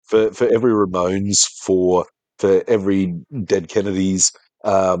for every Ramones, for every Dead Kennedys,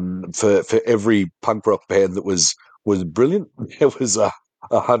 for every punk rock band that was brilliant, there was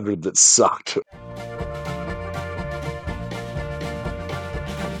 100 that sucked.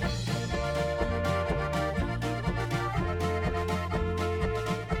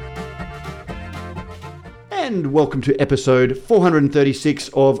 And welcome to episode 436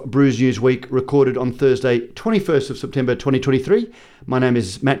 of Brews News Week, recorded on Thursday, 21st of September 2023. My name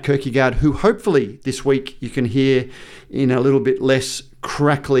is Matt Kierkegaard, who hopefully this week you can hear in a little bit less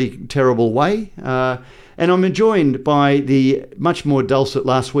crackly, terrible way. And I'm joined by the much more dulcet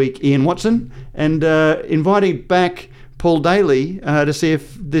last week, Ian Watson, and inviting back Paul Daly to see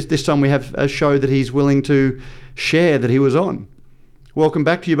if this time we have a show that he's willing to share that he was on. Welcome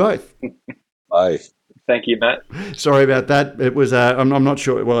back to you both. Bye. Thank you, Matt. Sorry about that. It was I'm not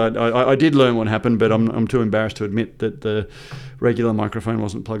sure. Well, I did learn what happened, but I'm too embarrassed to admit that the regular microphone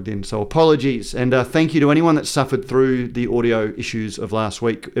wasn't plugged in. So apologies, and thank you to anyone that suffered through the audio issues of last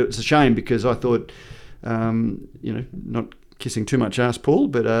week. It was a shame because I thought, not kissing too much ass, Paul,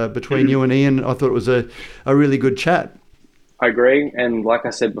 but between you and Ian, I thought it was a really good chat. I agree, and like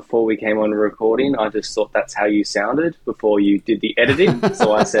I said before we came on recording, I just thought that's how you sounded before you did the editing,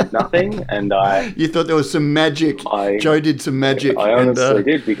 so I said nothing, and You thought there was some magic. Joe did some magic. I honestly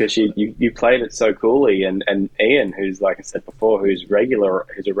did, because you played it so coolly, and Ian, who's, like I said before, who's a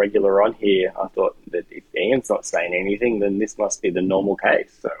regular on here, I thought that if Ian's not saying anything, then this must be the normal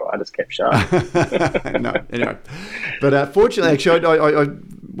case, so I just kept shut. No. But fortunately, actually, I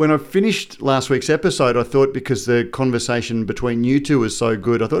when I finished last week's episode, I thought, because the conversation between you two was so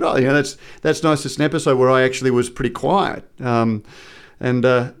good, I thought, that's nice. It's an episode where I actually was pretty quiet.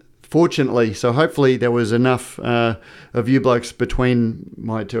 Fortunately, so hopefully there was enough of you blokes between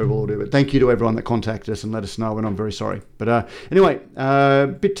my terrible audio. But thank you to everyone that contacted us and let us know, and I'm very sorry. But anyway, a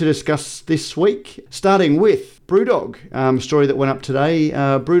bit to discuss this week, starting with Brewdog, story that went up today.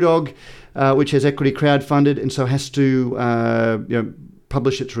 Brewdog, which has equity crowdfunded and so has to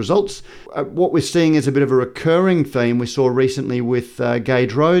publish its results. What we're seeing is a bit of a recurring theme we saw recently with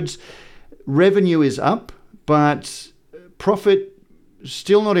Gage Roads. Revenue is up, but profit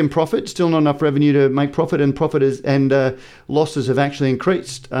still not in profit, still not enough revenue to make profit, and losses have actually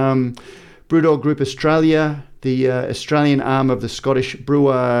increased. Brewdog Group Australia, the Australian arm of the Scottish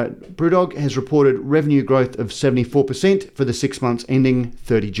brewer Brewdog, has reported revenue growth of 74% for the 6 months ending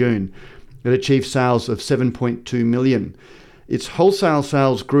 30 June. It achieved sales of 7.2 million. Its wholesale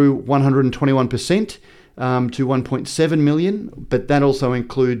sales grew 121% to 1.7 million, but that also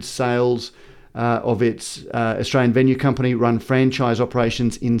includes sales of its Australian venue company run franchise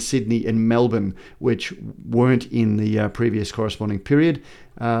operations in Sydney and Melbourne, which weren't in the previous corresponding period,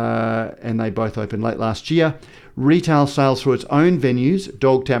 and they both opened late last year. Retail sales through its own venues,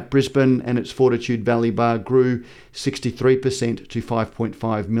 Dogtap Brisbane and its Fortitude Valley Bar, grew 63% to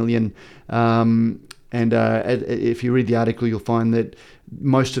 5.5 million. And if you read the article, you'll find that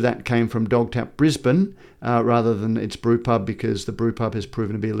most of that came from Dogtap Brisbane rather than its brewpub, because the brewpub has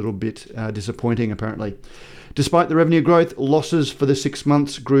proven to be a little bit disappointing, apparently. Despite the revenue growth, losses for the 6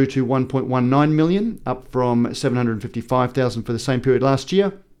 months grew to 1.19 million, up from 755,000 for the same period last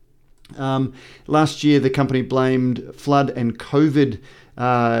year. Last year, the company blamed flood and COVID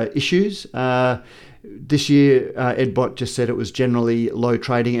issues. This year, Ed Bott just said it was generally low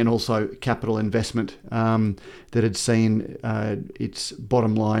trading and also capital investment that had seen its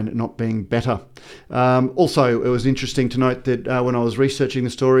bottom line not being better. Also, it was interesting to note that when I was researching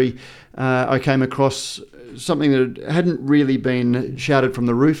the story, I came across something that hadn't really been shouted from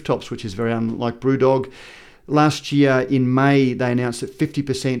the rooftops, which is very unlike Brewdog. Last year in May, they announced that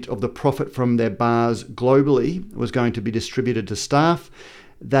 50% of the profit from their bars globally was going to be distributed to staff.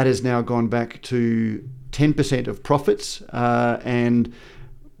 That has now gone back to 10% of profits and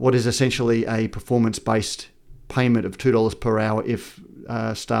what is essentially a performance-based payment of $2 per hour if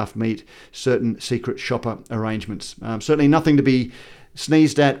staff meet certain secret shopper arrangements. Certainly nothing to be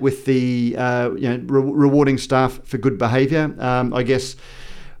sneezed at with the rewarding staff for good behaviour. I guess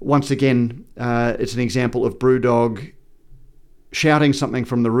once again, it's an example of Brewdog shouting something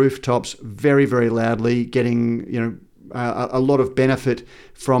from the rooftops very, very loudly, getting a lot of benefit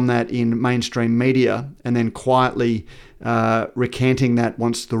from that in mainstream media, and then quietly recanting that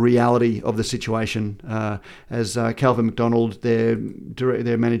once the reality of the situation, as Calvin McDonald, their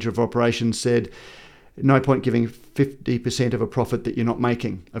manager of operations, said, no point giving 50% of a profit that you're not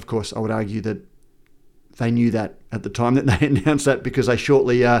making. Of course, I would argue that they knew that at the time that they announced that, because they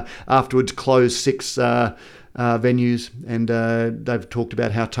shortly afterwards closed 6 venues, and they've talked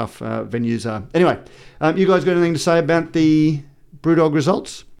about how tough venues are. Anyway, you guys got anything to say about the Brewdog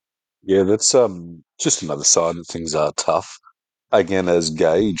results? Yeah, that's just another sign that things are tough. Again, as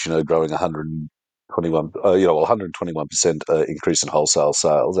Gauge, growing 121, 121% increase in wholesale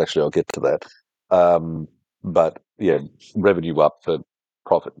sales. Actually, I'll get to that. But yeah, revenue up, but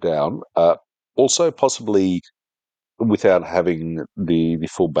profit down. Also, possibly without having the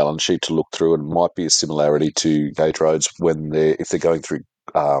full balance sheet to look through, and might be a similarity to Gauge Roads when if they're going through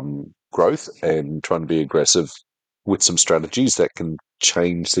growth and trying to be aggressive with some strategies that can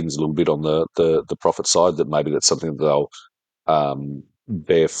change things a little bit on the profit side. That maybe that's something that they'll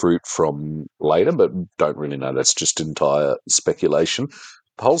bear fruit from later, but don't really know. That's just entire speculation.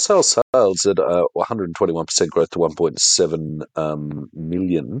 Wholesale sales at 121% growth to 1.7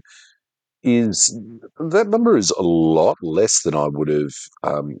 million is that number is a lot less than I would have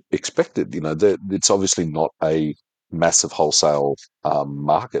expected. It's obviously not a massive wholesale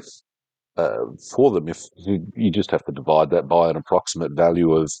market for them. If you just have to divide that by an approximate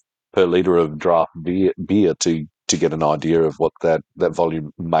value of per liter of draft beer to get an idea of what that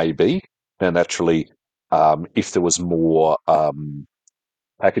volume may be. Now, naturally, if there was more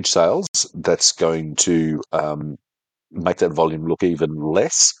package sales, that's going to make that volume look even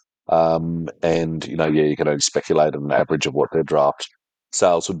less. And yeah, you can only speculate on an average of what their draft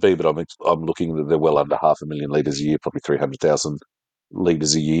sales would be. But I'm looking that they're well under 500,000 litres a year, probably 300,000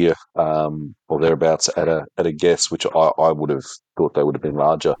 litres a year, or thereabouts at a guess, which I would have thought they would have been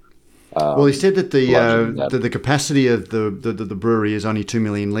larger. Well, he said that Larger than that. the capacity of the brewery is only 2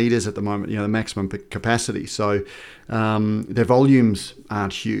 million litres at the moment. The maximum capacity. So their volumes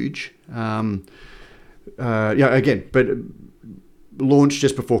aren't huge. Again, but launched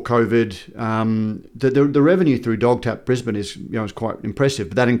just before COVID. The revenue through Dog Tap Brisbane is quite impressive,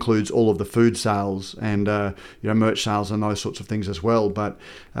 but that includes all of the food sales and merch sales and those sorts of things as well. But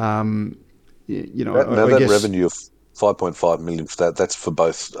I That guess revenue of 5.5 million for that's for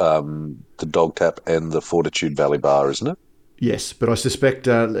both the Dog Tap and the Fortitude Valley Bar, isn't it? yes, but I suspect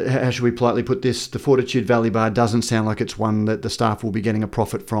how should we politely put this? The Fortitude Valley Bar doesn't sound like it's one that the staff will be getting a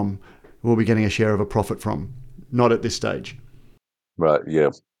profit from. Will be getting a share of a profit from. Not at this stage. Right.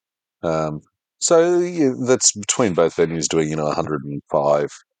 Yeah. Um, so yeah, that's between both venues doing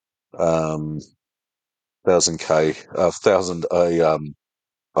 105 thousand k thousand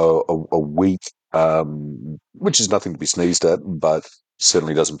a week, which is nothing to be sneezed at, but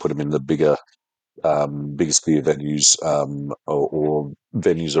certainly doesn't put them in the biggest beer venues or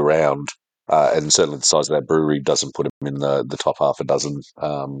venues around. And certainly the size of that brewery doesn't put them in the top half a dozen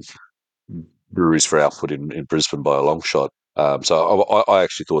breweries for output in Brisbane by a long shot. So I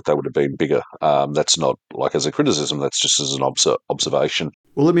actually thought they would have been bigger. That's not like as a criticism. That's just as an observation.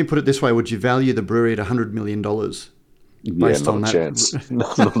 Well, let me put it this way: would you value the brewery at $100 million Yeah, based not on a that? chance.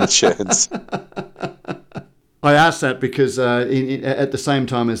 Not a chance. I asked that because at the same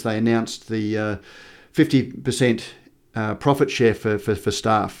time as they announced the 50% profit share for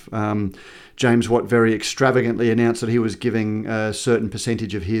staff, James Watt very extravagantly announced that he was giving a certain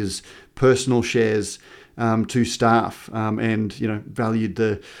percentage of his personal shares to staff, and valued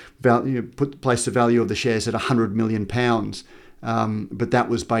the value, placed the value of the shares at £100 million, but that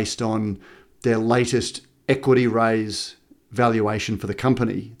was based on their latest equity raise valuation for the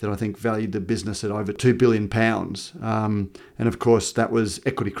company that I think valued the business at over £2 billion. And of course, that was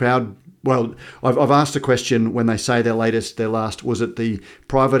equity crowd. Well, I've asked a question when they say their last, was it the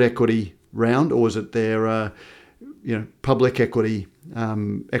private equity round or was it their public equity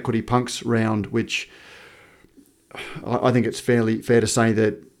punks round, which I think it's fair to say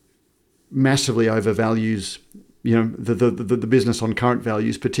that massively overvalues the business on current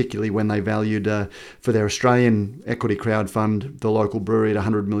values, particularly when they valued for their Australian equity crowd fund the local brewery at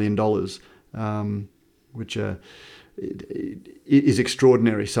 $100 million, which is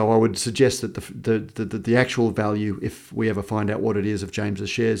extraordinary. So I would suggest that the actual value, if we ever find out what it is of James's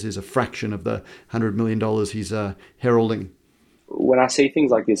shares, is a fraction of the $100 million he's heralding. When I see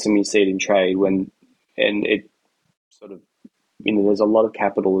things like this and we see it in trade, and it sort of, there's a lot of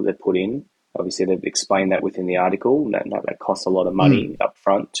capital that they put in. Obviously, they've explained that within the article, and that costs a lot of money up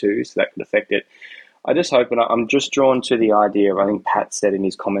front too, so that could affect it. I just hope, and I'm just drawn to the idea of, I think Pat said in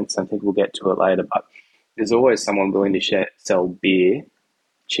his comments, I think we'll get to it later, but there's always someone willing to sell beer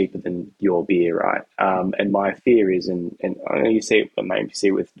cheaper than your beer, right? And my fear is, and I know you see it, but maybe you see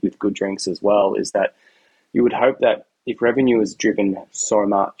it with good drinks as well, is that you would hope that if revenue is driven so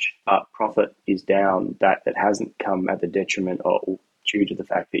much, but profit is down, that it hasn't come at the detriment or due to the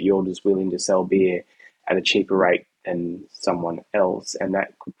fact that you're just willing to sell beer at a cheaper rate than someone else, and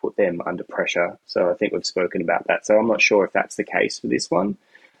that could put them under pressure. So I think we've spoken about that. So I'm not sure if that's the case for this one.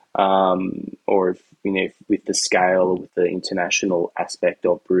 or if if with the scale or with the international aspect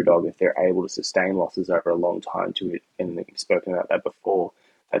of BrewDog, if they're able to sustain losses over a long time, and we've spoken about that before,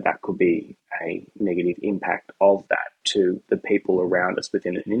 that could be a negative impact of that to the people around us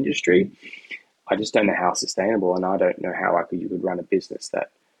within an industry. I just don't know how sustainable, and I don't know how you could run a business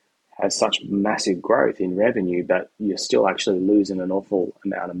that has such massive growth in revenue, but you're still actually losing an awful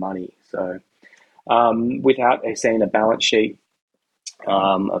amount of money. So without seeing a balance sheet,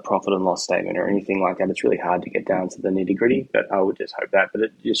 a profit and loss statement or anything like that, it's really hard to get down to the nitty gritty. But I would just hope that. But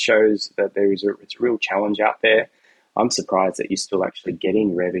it just shows that it's a real challenge out there. I'm surprised that you're still actually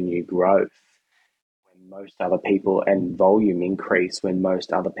getting revenue growth when most other people, and volume increase when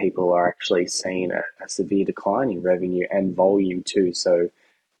most other people are actually seeing a severe decline in revenue and volume too. So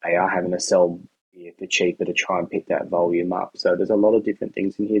they are having to sell beer for cheaper to try and pick that volume up. So there's a lot of different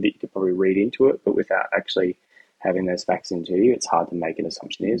things in here that you could probably read into it, but without actually having those facts into you, it's hard to make an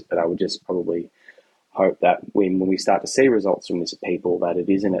assumption is. But I would just probably hope that when we start to see results from this people, that it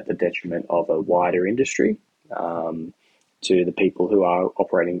isn't at the detriment of a wider industry, to the people who are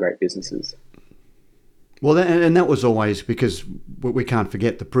operating great businesses. Well, and that was always because we can't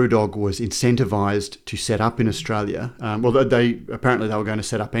forget the BrewDog was incentivised to set up in Australia. Well, apparently they were going to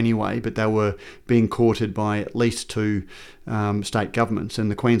set up anyway, but they were being courted by at least two state governments,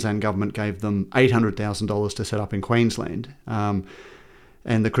 and the Queensland government gave them $800,000 to set up in Queensland. And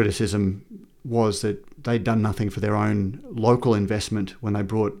the criticism was that they'd done nothing for their own local investment when they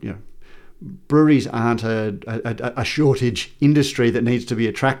brought, breweries aren't a shortage industry that needs to be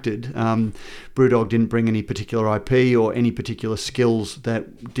attracted. BrewDog didn't bring any particular IP or any particular skills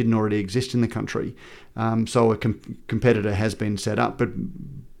that didn't already exist in the country. So a competitor has been set up. But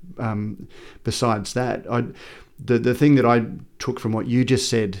besides that, the thing that I took from what you just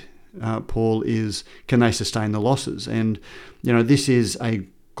said, Paul, is can they sustain the losses? And, this is a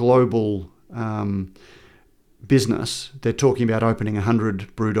global business. They're talking about opening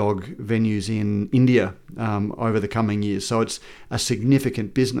 100 BrewDog venues in India over the coming years. So it's a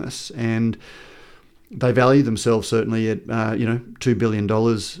significant business, and they value themselves certainly at $2 billion.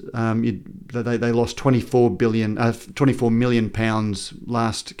 They lost 24 million pounds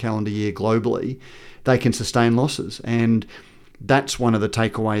last calendar year globally. They can sustain losses, and that's one of the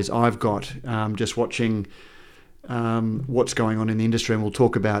takeaways I've got just watching what's going on in the industry. And we'll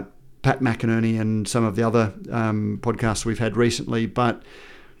talk about Pat McInerney and some of the other podcasts we've had recently. But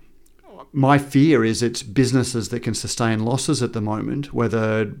my fear is it's businesses that can sustain losses at the moment,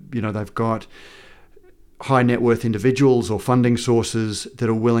 whether they've got high net worth individuals or funding sources that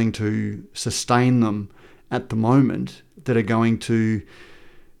are willing to sustain them at the moment, that are going to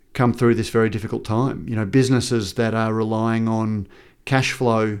come through this very difficult time. Businesses that are relying on cash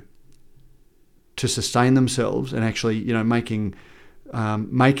flow to sustain themselves and actually making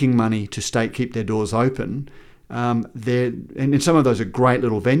money to keep their doors open. And some of those are great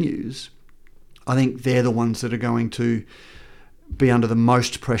little venues. I think they're the ones that are going to be under the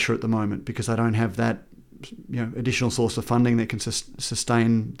most pressure at the moment because they don't have that additional source of funding that can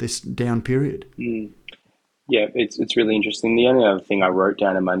sustain this down period. Yeah, it's really interesting. The only other thing I wrote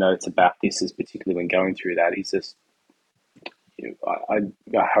down in my notes about this is, particularly when going through that, is just I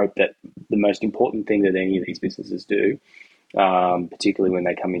hope that the most important thing that any of these businesses do, particularly when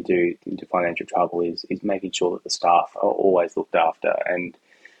they come into financial trouble, is making sure that the staff are always looked after, and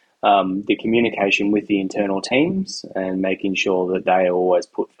the communication with the internal teams, and making sure that they are always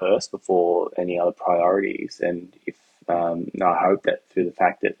put first before any other priorities. And if I hope that through the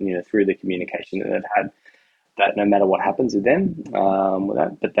fact that through the communication that they've had, that no matter what happens with them,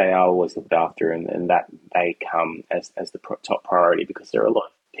 but they are always looked after, and that they come as the top priority, because there are a lot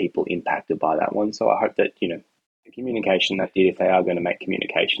of people impacted by that one. So I hope that the communication that if they are going to make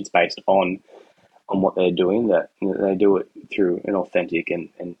communications based on what they're doing, that they do it through an authentic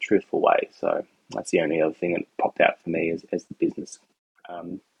and truthful way. So that's the only other thing that popped out for me as the business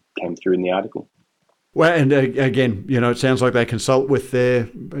came through in the article. Well, and again, it sounds like they consult with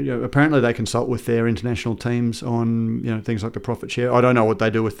apparently they consult with their international teams on, things like the profit share. I don't know what they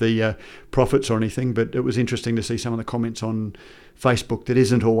do with the profits or anything, but it was interesting to see some of the comments on Facebook that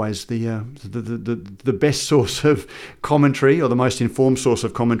isn't always the best source of commentary or the most informed source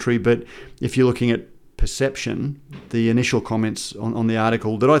of commentary. But if you're looking at perception, the initial comments on the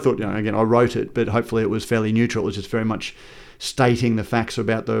article that I thought, again, I wrote it, but hopefully it was fairly neutral. It was just very much stating the facts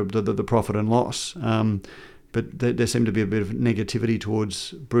about the profit and loss. But there seemed to be a bit of negativity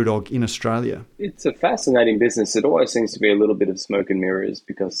towards BrewDog in Australia. It's a fascinating business. It always seems to be a little bit of smoke and mirrors,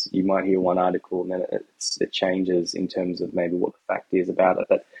 because you might hear one article and then it changes in terms of maybe what the fact is about it.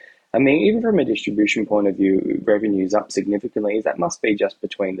 But I mean, even from a distribution point of view, revenue's up significantly. That must be just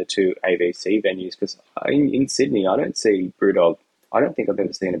between the two AVC venues because in Sydney, I don't see Brewdog. I don't think I've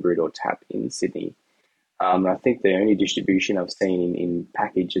ever seen a Brewdog tap in Sydney. I think the only distribution I've seen in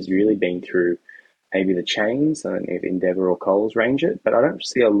package has really been through maybe the chains. I don't know if Endeavour or Coles range it, but I don't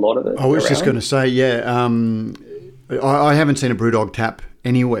see a lot of it I was just going around. to say, yeah, I haven't seen a Brewdog tap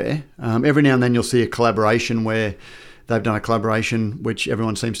anywhere. Every now and then you'll see a collaboration where they've done a collaboration, which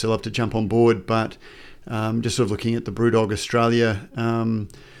everyone seems to love to jump on board. But just sort of looking at the Brewdog Australia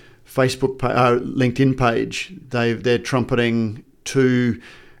Facebook, LinkedIn page, they're trumpeting two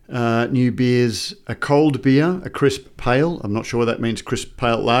new beers: a cold beer, a crisp pale. I'm not sure what that means, crisp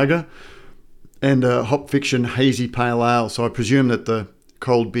pale lager, and a Hop Fiction hazy pale ale. So I presume that the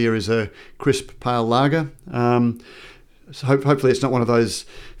cold beer is a crisp pale lager. So hopefully it's not one of those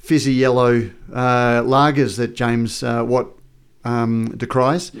fizzy yellow lagers that James Watt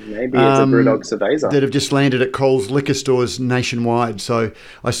decries. Maybe it's a Brewdog Cerveza that have just landed at Coles liquor stores nationwide. So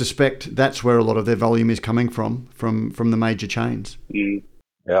I suspect that's where a lot of their volume is coming from the major chains. Mm.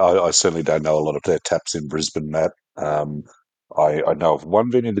 Yeah, I certainly don't know a lot of their taps in Brisbane, Matt. I know of one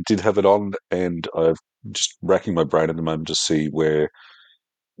venue that did have it on, and I'm just racking my brain at the moment to see where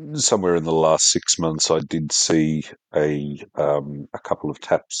somewhere in the last 6 months I did see a couple of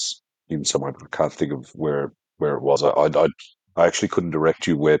taps in somewhere, but I can't think of where it was. I actually couldn't direct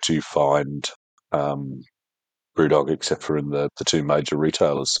you where to find BrewDog except for in the two major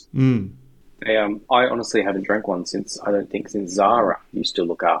retailers. Mm. I honestly haven't drank one I don't think since Zara used to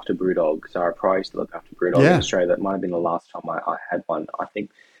look after Brewdog. Zara Pro used to look after Brewdog in Yeah. Australia. That might have been the last time I had one. I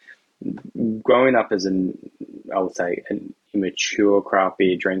think growing up as I would say, an immature craft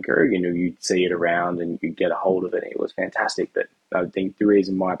beer drinker, you'd see it around and you'd get a hold of it. It was fantastic. But I think the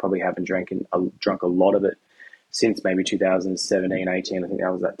reason why I probably haven't drunk a lot of it since maybe 2017, 18, I think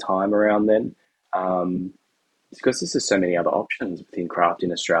that was that time around then. It's because there's just so many other options within craft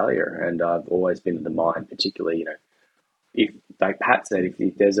in Australia, and I've always been of the mind, particularly, if like Pat said,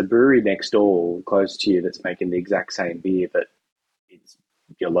 if there's a brewery next door close to you that's making the exact same beer, but it's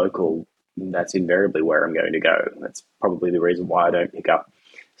your local, that's invariably where I'm going to go. That's probably the reason why I don't pick up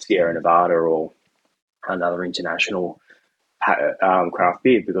Sierra Nevada or another international craft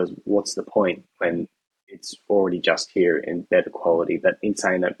beer, because what's the point when it's already just here in better quality? But in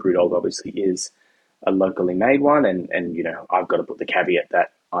saying that, Brewdog obviously is a locally made one, and I've got to put the caveat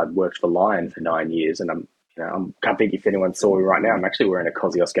that I'd worked for Lion for 9 years, and can't think if anyone saw me right now. I'm actually wearing a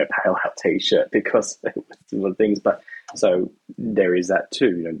Kosciuszko Pale Ale t-shirt because it was some of the things. But so there is that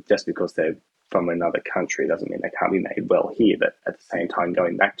too. Just because they're from another country doesn't mean they can't be made well here. But at the same time,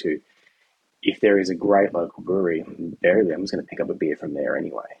 going back to, if there is a great local brewery, invariably I'm just going to pick up a beer from there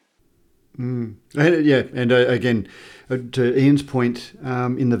anyway. Mm. Yeah, and again, to Ian's point,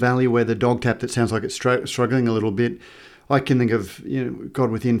 in the valley where the dog tap that sounds like it's struggling a little bit, I can think of, God,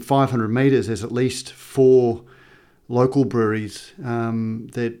 within 500 metres, there's at least 4 local breweries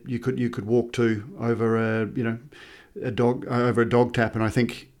that you could walk to over a dog tap, and I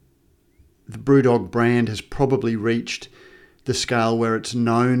think the BrewDog brand has probably reached the scale where it's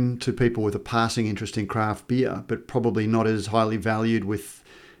known to people with a passing interest in craft beer, but probably not as highly valued with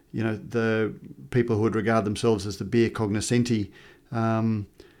the people who would regard themselves as the beer cognoscenti,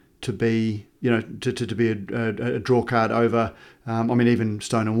 to be to be a draw card over. Even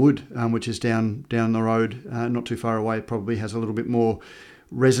Stone and Wood, which is down the road, not too far away, probably has a little bit more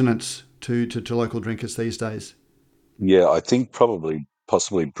resonance to local drinkers these days. Yeah, I think possibly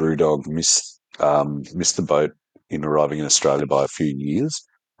BrewDog missed the boat in arriving in Australia by a few years.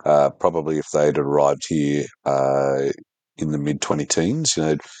 Probably if they'd arrived here in the mid 20 teens,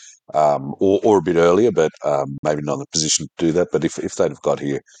 or a bit earlier, but maybe not in a position to do that. But if they'd have got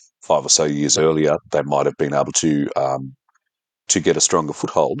here 5 or so years earlier, they might have been able to get a stronger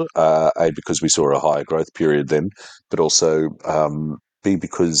foothold. A, because we saw a higher growth period then, but also B,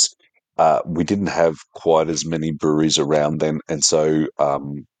 because we didn't have quite as many breweries around then, and so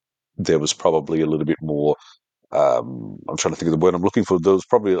there was probably a little bit more. I'm trying to think of the word I'm looking for. There was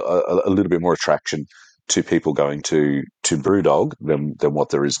probably a little bit more attraction to people going to BrewDog than what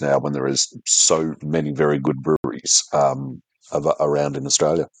there is now, when there is so many very good breweries around in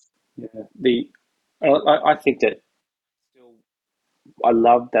Australia. Yeah, I think that still, I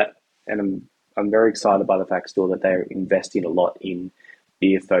love that, and I'm very excited by the fact still that they're investing a lot in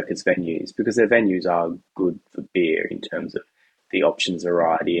beer focused venues, because their venues are good for beer in terms of the options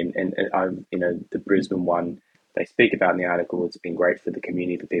variety, and I've the Brisbane one they speak about in the article. It's been great for the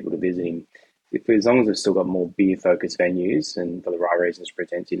community, for people to visiting. If, as long as we've still got more beer focused venues, and for the right reasons,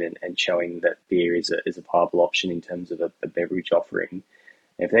 presenting and showing that beer is a viable option in terms of a beverage offering,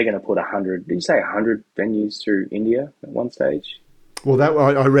 If they're going to put 100, did you say 100 venues through India at one stage? Well, that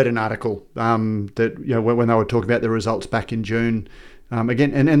I read an article that when they were talking about the results back in June,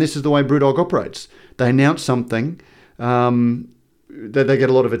 again, and this is the way Brewdog operates. They announce something that they get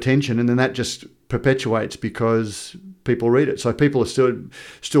a lot of attention, and then that just perpetuates because people read it. So people are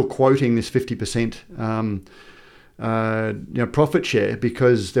still quoting this 50% profit share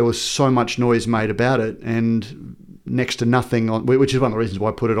because there was so much noise made about it, and next to nothing on, which is one of the reasons why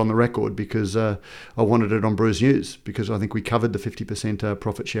I put it on the record, because I wanted it on Brews News, because I think we covered the 50%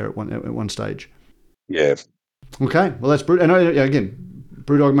 profit share at one stage. Yeah. Okay, well that's Brew. And again,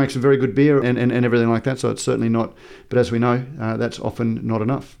 Brewdog makes a very good beer and everything like that, so it's certainly not. But as we know, that's often not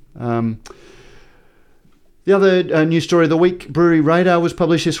enough. The other news story of the week, Brewery Radar was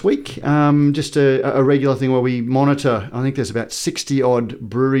published this week. Just a regular thing where we monitor. I think there's about 60 odd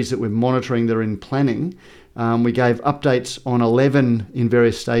breweries that we're monitoring that are in planning. We gave updates on 11 in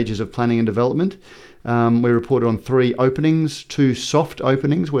various stages of planning and development. We reported on 3 openings, 2 soft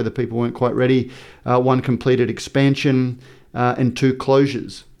openings where the people weren't quite ready, 1 completed expansion, and 2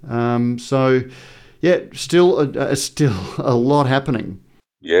 closures. So, yeah, still a lot happening.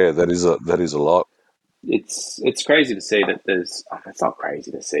 Yeah, that is a lot. It's crazy to see that there's. It's not crazy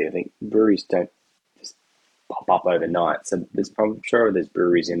to see. I think breweries don't just pop up overnight. So I'm sure there's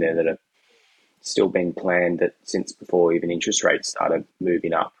breweries in there that are still being planned that since before even interest rates started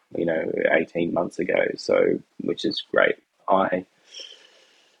moving up. 18 months ago. So, which is great. I'd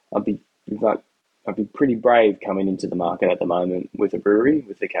be pretty brave coming into the market at the moment with a brewery,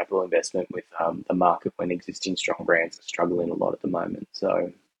 with the capital investment, with the market when existing strong brands are struggling a lot at the moment.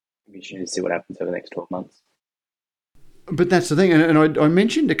 So, we should see what happens over the next 12 months. But that's the thing, and I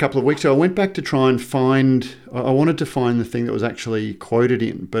mentioned a couple of weeks ago, I went back to try and find, I wanted to find the thing that was actually quoted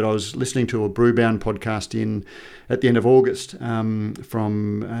in, but I was listening to a Brewbound podcast at the end of August from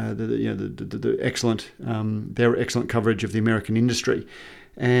the excellent, their excellent coverage of the American industry.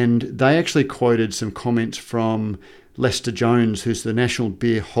 And they actually quoted some comments from Lester Jones, who's the National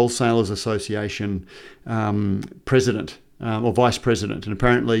Beer Wholesalers Association president or vice president, and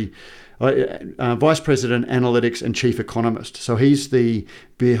apparently Vice President, Analytics and Chief Economist. So he's the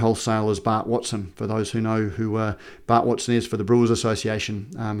beer wholesalers Bart Watson, for those who know who Bart Watson is, for the Brewers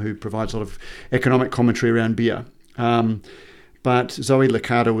Association, who provides a lot of economic commentary around beer. But Zoe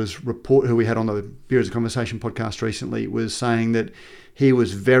Licata who we had on the Beer as a Conversation podcast recently, was saying that he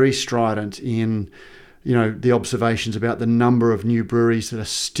was very strident in the observations about the number of new breweries that are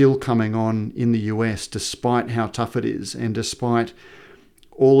still coming on in the US, despite how tough it is and despite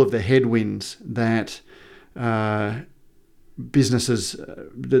all of the headwinds that businesses,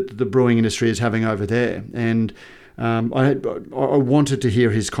 that the brewing industry is having over there. And I wanted to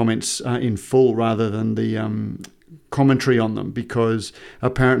hear his comments in full rather than the commentary on them, because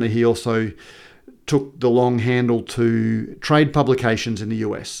apparently he also took the long handle to trade publications in the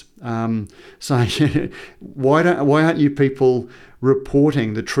US, saying, why aren't you people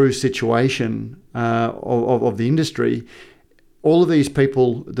reporting the true situation of the industry? All of these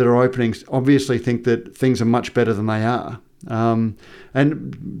people that are opening obviously think that things are much better than they are. And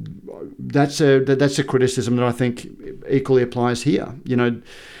that's a criticism that I think equally applies here.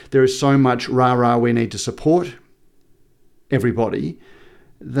 There is so much rah-rah, we need to support everybody,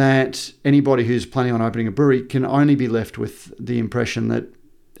 that anybody who's planning on opening a brewery can only be left with the impression that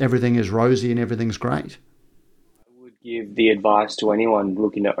everything is rosy and everything's great. I would give the advice to anyone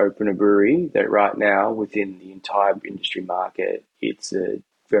looking to open a brewery that right now within the entire industry market, it's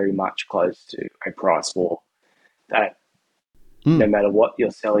very much close to a price war. That no matter what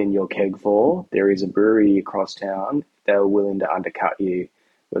you're selling your keg for, there is a brewery across town that are willing to undercut you,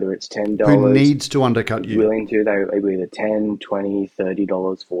 whether it's $10. Who needs to undercut you? Willing to, they will either $10, $20, $30,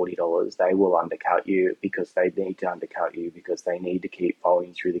 $40. They will undercut you because they need to undercut you because they need to keep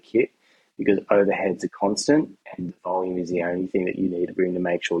volume through the kit, because overheads are constant and the volume is the only thing that you need to bring to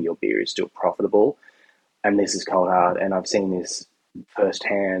make sure your beer is still profitable. And this is cold hard, and I've seen this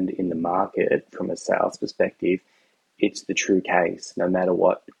firsthand in the market from a sales perspective. It's the true case. No matter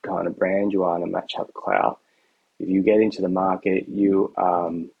what kind of brand you are in a matchup clout, if you get into the market, you're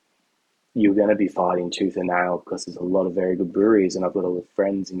going to be fighting tooth and nail, because there's a lot of very good breweries, and I've got a lot of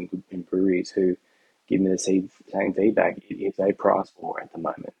friends in breweries who give me the same feedback. It is a price war at the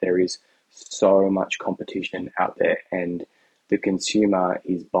moment. There is so much competition out there, and the consumer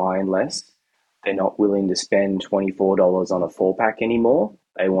is buying less. They're not willing to spend $24 on a 4-pack anymore.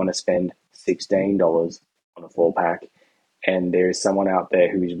 They want to spend $16 on a 4-pack. And there is someone out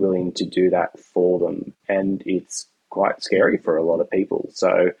there who is willing to do that for them. And it's quite scary for a lot of people.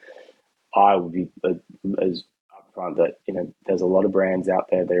 So I would be as upfront that there's a lot of brands out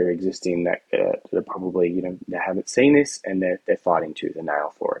there that are existing that are probably they haven't seen this and they're fighting tooth and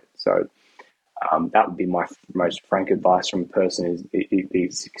nail for it. So that would be my most frank advice from a person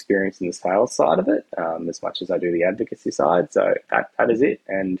who's experienced in the sales side of it, as much as I do the advocacy side. So that is it.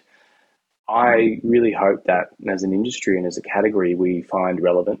 And I really hope that as an industry and as a category, we find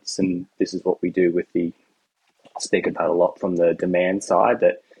relevance. And this is what we do with the speak about a lot from the demand side,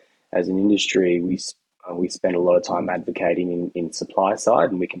 that as an industry, we spend a lot of time advocating in supply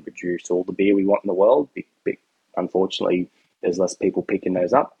side, and we can produce all the beer we want in the world. Unfortunately, there's less people picking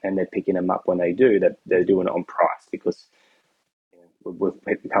those up, and they're picking them up when they do. They're doing it on price because we've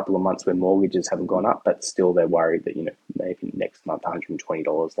hit a couple of months where mortgages haven't gone up, but still they're worried that maybe next month $120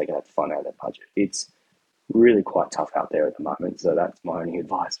 they're going to have to find out of their budget. It's really quite tough out there at the moment. So that's my only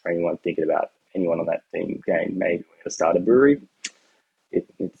advice for anyone thinking about anyone on that team game. Maybe we're going to start a brewery.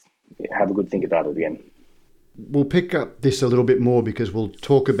 Have a good think about it again. We'll pick up this a little bit more because we'll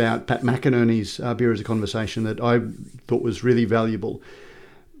talk about Pat McInerney's Beer as a Conversation that I thought was really valuable.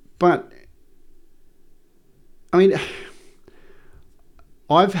 But, I mean,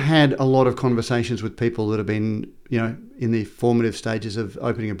 I've had a lot of conversations with people that have been, in the formative stages of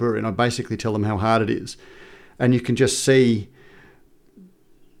opening a brewery, and I basically tell them how hard it is. And you can just see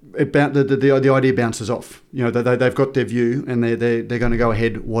about the idea bounces off. They've got their view and they're going to go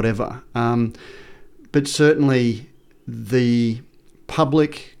ahead, whatever. But certainly the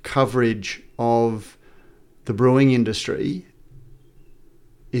public coverage of the brewing industry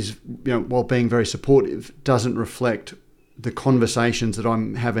is, while being very supportive, doesn't reflect the conversations that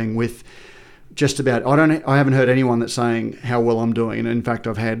I'm having with just about. I haven't heard anyone that's saying how well I'm doing. And in fact,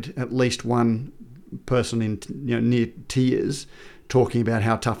 I've had at least one person in near tears talking about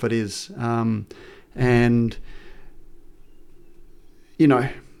how tough it is. As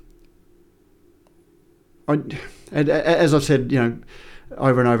I've said,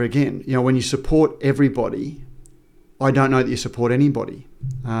 over and over again, when you support everybody, I don't know that you support anybody.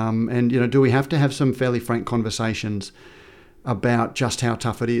 Do we have to have some fairly frank conversations about just how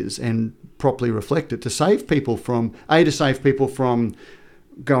tough it is and properly reflect it to save people from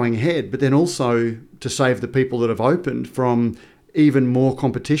going ahead, but then also to save the people that have opened from even more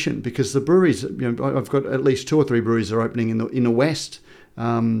competition, because the breweries, I've got at least 2 or 3 breweries that are opening in the West.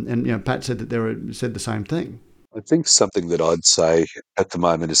 Pat said that said the same thing. I think something that I'd say at the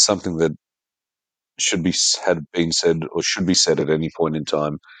moment is something that had been said or should be said at any point in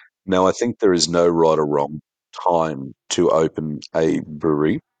time. Now, I think there is no right or wrong time to open a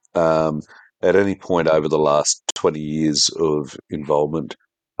brewery. At any point over the last 20 years of involvement,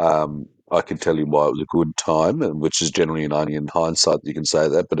 I can tell you why it was a good time, and which is generally only in hindsight that you can say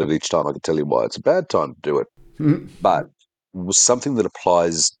that, but at each time I can tell you why it's a bad time to do it. Mm-hmm. But was something that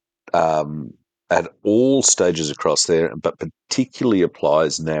applies at all stages across there, but particularly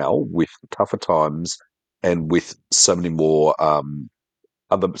applies now with tougher times and with so many more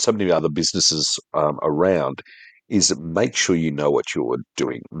so many other businesses around, is make sure you know what you're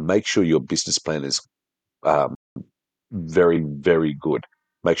doing. Make sure your business plan is um, very, very good.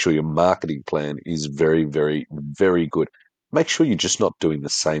 Make sure your marketing plan is very, very, very good. Make sure you're just not doing the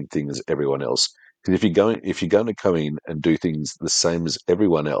same thing as everyone else. Because if you're going to come in and do things the same as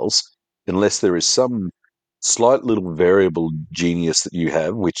everyone else, unless there is some slight little variable genius that you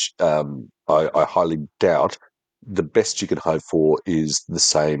have, which I highly doubt, the best you can hope for is the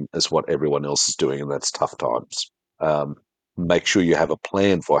same as what everyone else is doing, and that's tough times. Um, Make sure you have a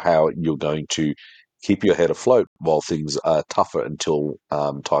plan for how you're going to keep your head afloat while things are tougher until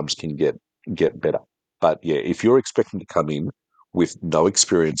times can get better. But yeah, if you're expecting to come in with no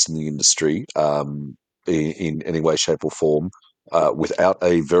experience in the industry in any way, shape, or form, without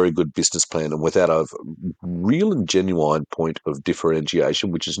a very good business plan and without a real and genuine point of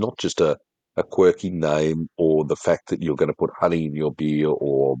differentiation, which is not just a quirky name or the fact that you're going to put honey in your beer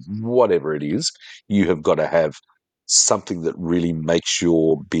or whatever it is, you have got to have something that really makes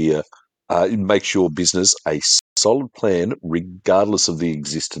your beer it makes your business a solid plan, regardless of the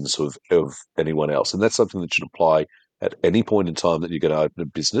existence of anyone else. And that's something that should apply at any point in time that you're going to open a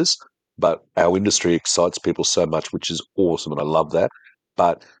business. But our industry excites people so much, which is awesome, and I love that.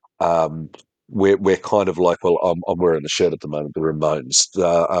 But we're kind of like, well, I'm wearing a shirt at the moment, the Ramones.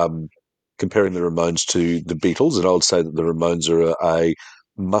 Comparing the Ramones to the Beatles, and I would say that the Ramones are a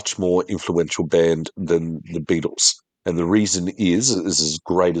much more influential band than the Beatles. And the reason is as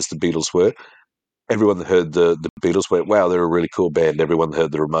great as the Beatles were, everyone that heard the Beatles went, wow, they're a really cool band. Everyone that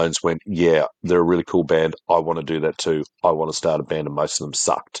heard the Ramones went, yeah, they're a really cool band. I want to do that too. I want to start a band, and most of them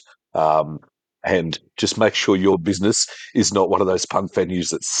sucked. Um, and just make sure your business is not one of those punk venues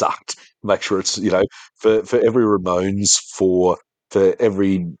that sucked. Make sure it's, for every Ramones, for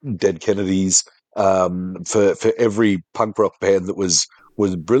every Dead Kennedys, for every punk rock band that was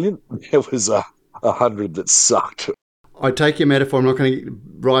brilliant, there was a hundred that sucked. I take your metaphor. I'm not going to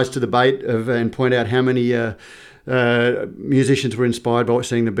rise to the bait and point out how many musicians were inspired by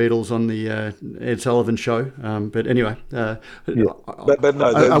seeing the Beatles on the Ed Sullivan show. But anyway, Yeah, but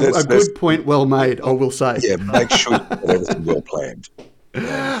no, a good point well made, I will say. Yeah, make sure you've got everything well planned.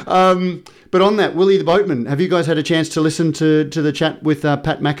 But on that, Willie the Boatman, have you guys had a chance to listen to the chat with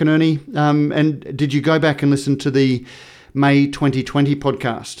Pat McInerney? And did you go back and listen to the May 2020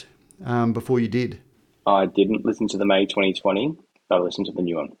 podcast before you did? I didn't listen to the May 2020, but I listened to the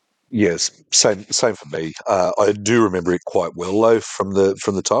new one. Yes, same for me. I do remember it quite well though from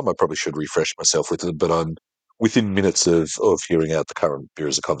the time. I probably should refresh myself with it, but I'm within minutes of hearing out the current Beer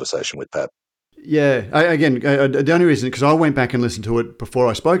as a Conversation with Pat. Yeah, the only reason, because I went back and listened to it before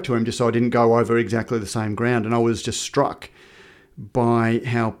I spoke to him, just so I didn't go over exactly the same ground, and I was just struck by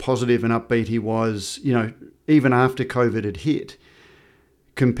how positive and upbeat he was, even after COVID had hit,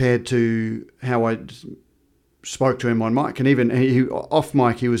 compared to how I spoke to him on mic. And even off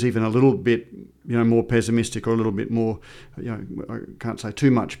mic, he was even a little bit, more pessimistic, or a little bit more, I can't say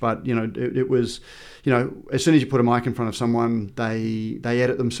too much, but, it was, as soon as you put a mic in front of someone, they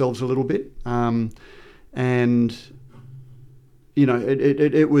edit themselves a little bit. And,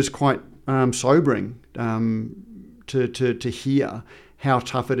 it was quite sobering to hear how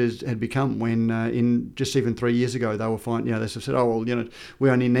tough it had become when in just even 3 years ago they were fine. They sort of said, oh, well, we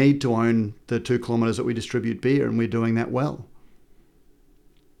only need to own the 2 kilometres that we distribute beer, and we're doing that well.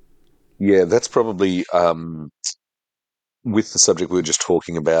 Yeah, that's probably, with the subject we were just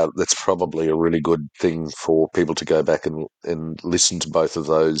talking about, that's probably a really good thing for people to go back and listen to both of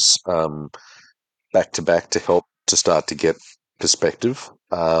those back to back to help to start to get perspective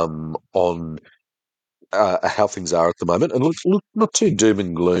on how things are at the moment, and look not too doom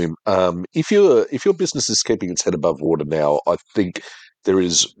and gloom. If your business is keeping its head above water now, I think there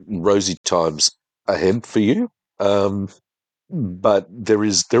is rosy times ahead for you. But there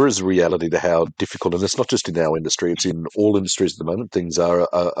is a reality to how difficult, and it's not just in our industry; it's in all industries at the moment. Things are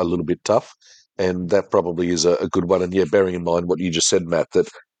a little bit tough, and that probably is a good one. And yeah, bearing in mind what you just said, Matt, that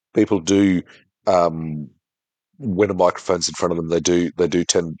people do. When a microphone's in front of them, they do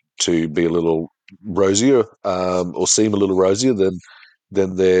tend to be a little rosier, or seem a little rosier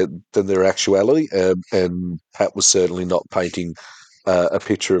than their actuality. And Pat was certainly not painting a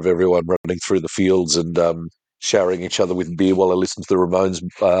picture of everyone running through the fields and showering each other with beer while I listened to the Ramones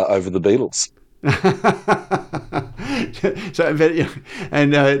over the Beatles. So,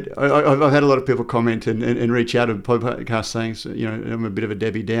 and I've had a lot of people comment and reach out to podcasts saying, I'm a bit of a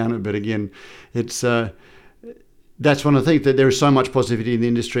Debbie Downer, but again, it's. That's one of the things, that there is so much positivity in the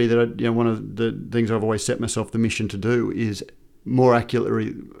industry that one of the things I've always set myself the mission to do is more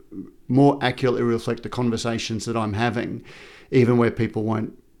accurately reflect the conversations that I'm having, even where people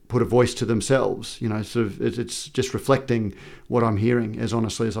won't put a voice to themselves. It's just reflecting what I'm hearing as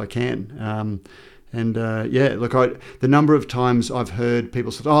honestly as I can. The number of times I've heard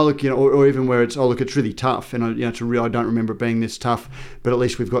people say, "Oh, look," or even where it's, "Oh, look, it's really tough," and I don't remember it being this tough, but at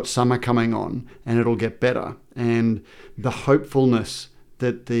least we've got summer coming on, and it'll get better. And the hopefulness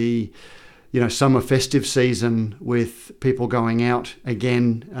that the summer festive season, with people going out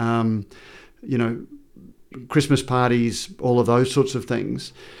again, Christmas parties, all of those sorts of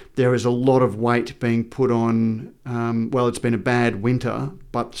things, there is a lot of weight being put on, it's been a bad winter,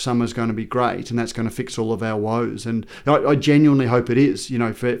 but summer's going to be great, and that's going to fix all of our woes. And I genuinely hope it is,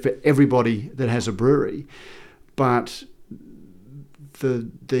 for everybody that has a brewery. But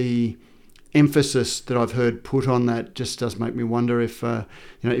the emphasis that I've heard put on that just does make me wonder if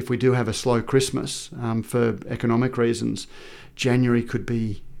we do have a slow Christmas for economic reasons, January could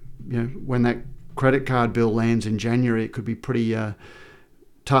be, when that credit card bill lands in January, it could be pretty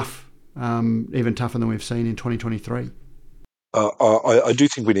tough, even tougher than we've seen in 2023. I do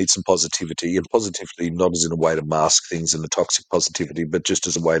think we need some positivity, and positivity not as in a way to mask things and the toxic positivity, but just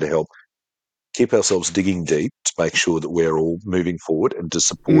as a way to help keep ourselves digging deep to make sure that we're all moving forward and to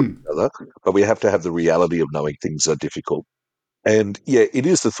support each other. But we have to have the reality of knowing things are difficult. And yeah, it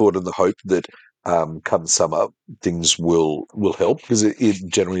is the thought and the hope that come summer, things will help, because it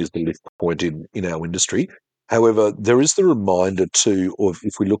generally is the lift point in our industry. However, there is the reminder too of,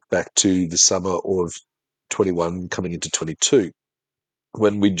 if we look back to the summer of 21 coming into 22,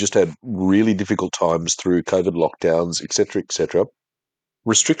 when we just had really difficult times through COVID lockdowns, et cetera,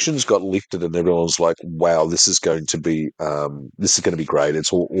 restrictions got lifted, and everyone was like, "Wow, this is going to be great.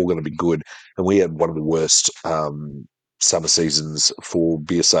 It's all going to be good." And we had one of the worst summer seasons for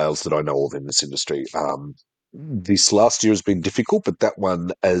beer sales that I know of in this industry. This last year has been difficult, but that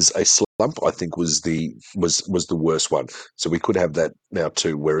one as a slump, I think, was the worst one. So we could have that now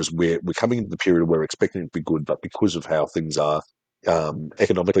too. Whereas we're coming into the period where we're expecting it to be good, but because of how things are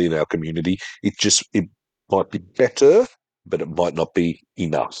economically in our community, it might be better, but it might not be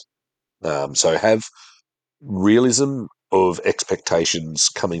enough. So have realism of expectations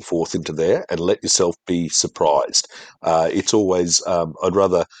coming forth into there, and let yourself be surprised. It's always I'd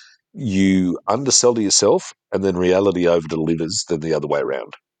rather you undersell to yourself and then reality over delivers than the other way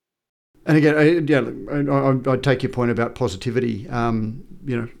around. And again, I take your point about positivity.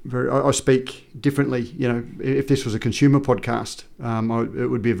 I speak differently. If this was a consumer podcast, it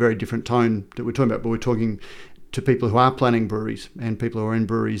would be a very different tone that we're talking about. But we're talking to people who are planning breweries and people who are in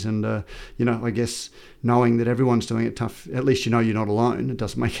breweries, and I guess knowing that everyone's doing it tough, at least you're not alone. It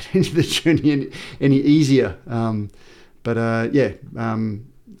doesn't make it into the journey any easier.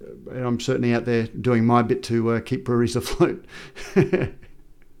 I'm certainly out there doing my bit to keep breweries afloat.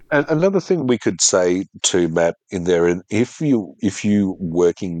 And another thing we could say to Matt in there, and if you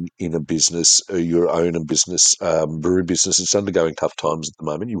working in a business, your own a business, brewery business, it's undergoing tough times at the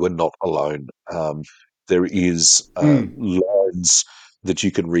moment. You are not alone. There is lines that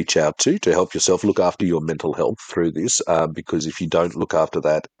you can reach out to help yourself look after your mental health through this. Because if you don't look after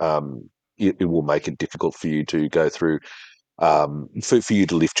that, it will make it difficult for you to go through for you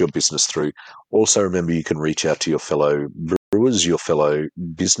to lift your business through. Also, remember you can reach out to your fellow brewers, your fellow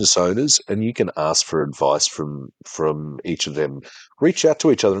business owners, and you can ask for advice from each of them. Reach out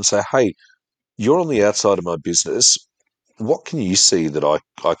to each other and say, "Hey, you're on the outside of my business. What can you see that I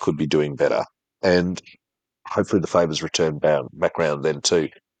could be doing better?" And hopefully the favours return back round then too.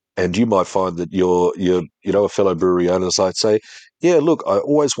 And you might find that you're a fellow brewery owners might say, "Yeah, look, I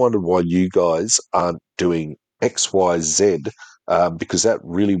always wondered why you guys aren't doing X, Y, Z, because that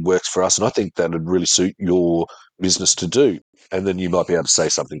really works for us, and I think that would really suit your business to do." And then you might be able to say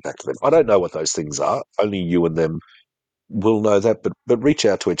something back to them. I don't know what those things are. Only you and them will know that. But reach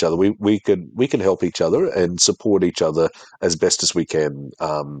out to each other. We can help each other and support each other as best as we can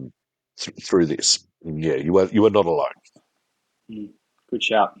through this. And yeah, you are not alone. Good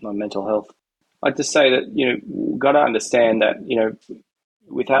shout on mental health. I'd just say that, we've got to understand that,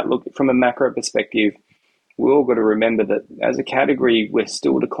 without look from a macro perspective, we all got to remember that as a category, we're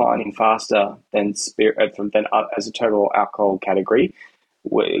still declining faster than spirit, than as a total alcohol category.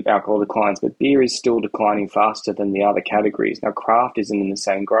 Alcohol declines, but beer is still declining faster than the other categories. Now, craft isn't in the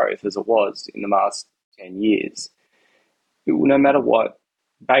same growth as it was in the last 10 years. No matter what,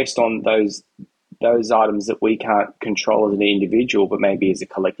 based on those items that we can't control as an individual, but maybe as a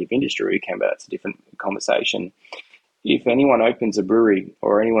collective industry, that's a different conversation. If anyone opens a brewery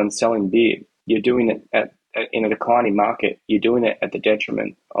or anyone's selling beer, you're doing it in a declining market. You're doing it at the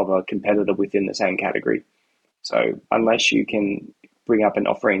detriment of a competitor within the same category. So unless you can bring up an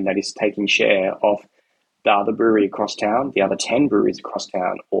offering that is taking share of the other brewery across town, the other 10 breweries across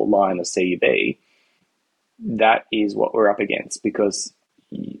town, or line or CUB, that is what we're up against. Because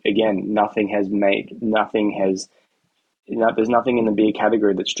again, there's nothing in the beer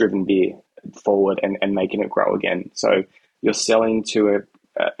category that's driven beer forward and making it grow again. So you're selling to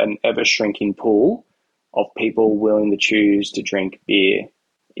an ever shrinking pool of people willing to choose to drink beer.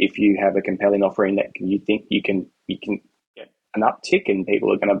 If you have a compelling offering that you think you can get an uptick and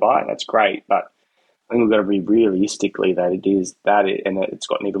people are going to buy, that's great. But I think we've got to be realistically that and it's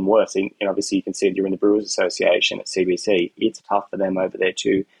gotten even worse. And obviously you can see it during the Brewers Association at CBC. It's tough for them over there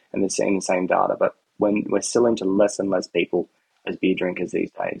too, and they're seeing the same data. But when we're selling to less and less people as beer drinkers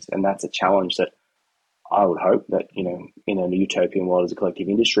these days, and that's a challenge that I would hope that, in a utopian world as a collective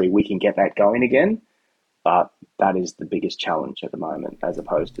industry, we can get that going again. But that is the biggest challenge at the moment, as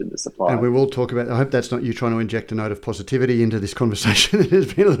opposed to the supply. And we will talk about, I hope that's not you trying to inject a note of positivity into this conversation. It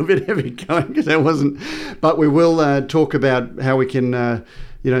has been a little bit heavy going because that wasn't, but we will talk about how we can,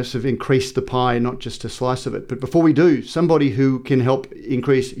 sort of increase the pie, not just a slice of it. But before we do, somebody who can help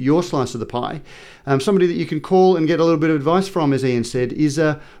increase your slice of the pie, somebody that you can call and get a little bit of advice from, as Ian said, is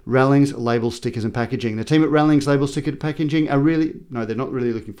Rallings Label Stickers and Packaging. The team at Rallings Label Sticker Packaging they're not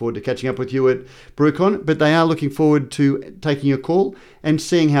really looking forward to catching up with you at BrewCon, but they are looking forward to taking your call and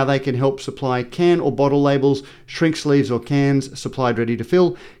seeing how they can help supply can or bottle labels, shrink sleeves or cans supplied ready to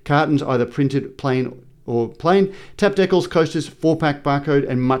fill, cartons either printed plain, tap decals, coasters, 4-pack barcode,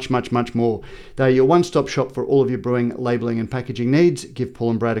 and much, much, much more. They're your one-stop shop for all of your brewing, labelling and packaging needs. Give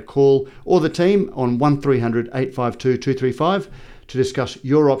Paul and Brad a call or the team on 1300 852 235 to discuss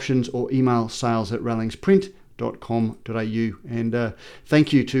your options or email sales@rallingsprint.com.au. And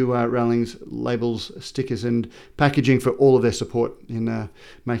thank you to Rallings Labels, Stickers and Packaging for all of their support in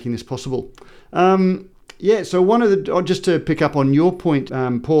making this possible. So just to pick up on your point,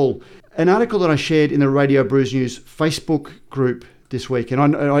 Paul, an article that I shared in the Radio Brews News Facebook group this week, and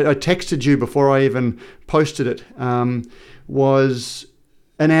I texted you before I even posted it, was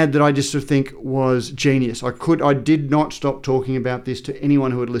an ad that I just sort of think was genius. I did not stop talking about this to anyone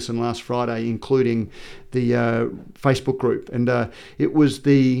who had listened last Friday, including the Facebook group, and it was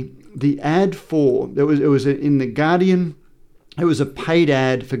the ad for it was in the Guardian. It was a paid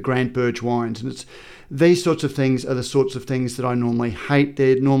ad for Grant Burge wines, and it's these sorts of things are the sorts of things that I normally hate.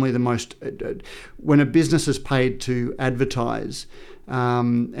 They're normally the most when a business is paid to advertise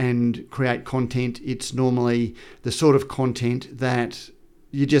and create content. It's normally the sort of content that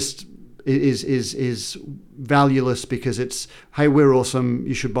you just is valueless because it's, hey, we're awesome,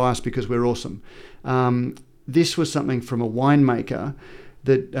 you should buy us because we're awesome. This was something from a winemaker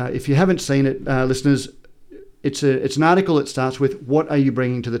that if you haven't seen it, listeners, it's an article that starts with, what are you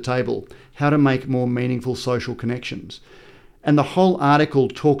bringing to the table? How to make more meaningful social connections. And the whole article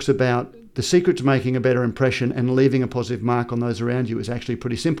talks about the secret to making a better impression and leaving a positive mark on those around you is actually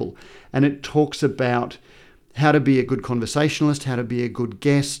pretty simple. And it talks about how to be a good conversationalist, how to be a good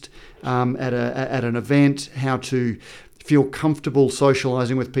guest at an event, how to feel comfortable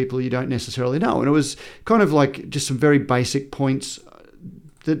socializing with people you don't necessarily know. And it was kind of like just some very basic points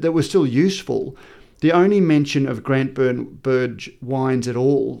that were still useful. The only mention of Grant Burge wines at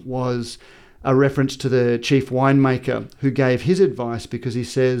all was a reference to the chief winemaker who gave his advice, because he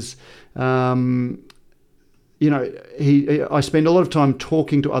says, I spend a lot of time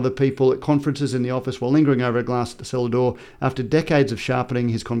talking to other people at conferences, in the office, while lingering over a glass at the cellar door. After decades of sharpening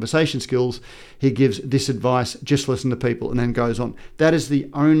his conversation skills, he gives this advice: just listen to people, and then goes on. That is the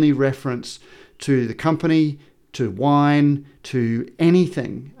only reference to the company, to wine, to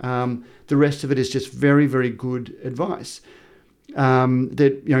anything. The rest of it is just very, very good advice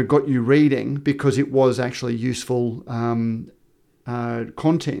that got you reading because it was actually useful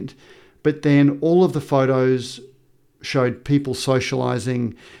content. But then all of the photos showed people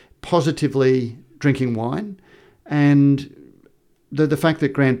socializing positively, drinking wine. And the fact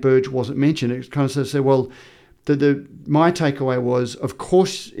that Grant Burge wasn't mentioned, it kind of said, well, my takeaway was, of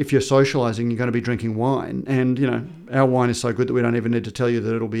course, if you're socializing, you're going to be drinking wine. And, our wine is so good that we don't even need to tell you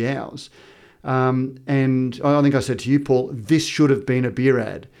that it'll be ours. And I think I said to you, Paul, this should have been a beer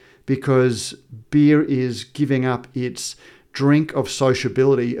ad, because beer is giving up its drink of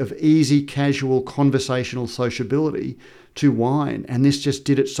sociability, of easy, casual, conversational sociability, to wine. And this just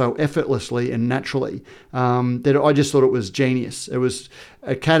did it so effortlessly and naturally that I just thought it was genius. It was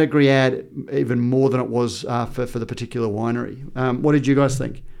a category ad even more than it was for the particular winery. What did you guys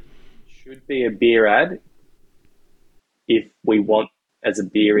think? Should be a beer ad if we want, as a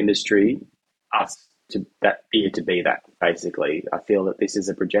beer industry, us to that beer to be that, basically. I feel that this is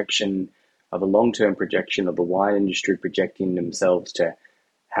a projection of a long-term projection of the wine industry projecting themselves to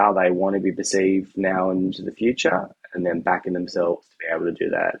how they want to be perceived now and into the future, and then backing themselves to be able to do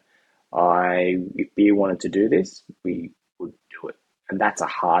that. If beer wanted to do this, we would do it. And that's a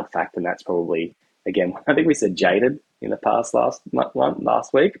hard fact, and that's probably, again, I think we said jaded in the past last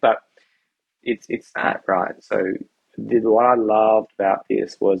week, but it's that, right? So what I loved about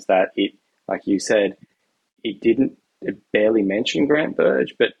this was that it, like you said, it barely mentioned Grant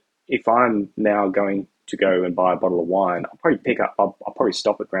Burge, but if I'm now going to go and buy a bottle of wine, I'll probably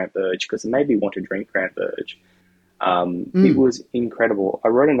stop at Grant Burge because it made me want to drink Grant Burge. It was incredible. I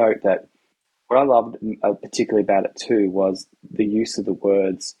wrote a note that what I loved particularly about it too was the use of the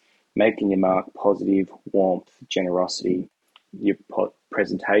words making your mark, positive, warmth, generosity, your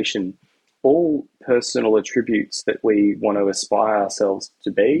presentation, all personal attributes that we want to aspire ourselves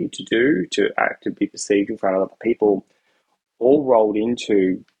to be, to do, to act, to be perceived in front of other people, all rolled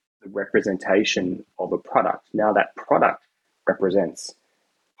into the representation of a product. Now that product represents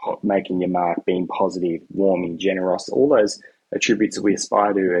making your mark, being positive, warming, generous, all those attributes that we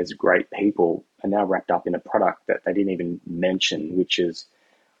aspire to as great people are now wrapped up in a product that they didn't even mention, which is,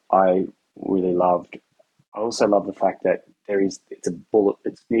 I really loved. I also love the fact that it's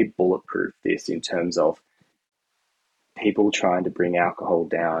near bulletproof, this, in terms of people trying to bring alcohol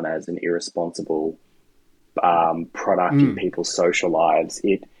down as an irresponsible product in people's social lives.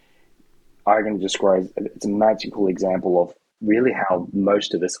 I can describe, it's a magical example of really how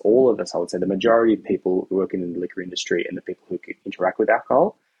most of us, all of us, I would say the majority of people who work in the liquor industry and the people who interact with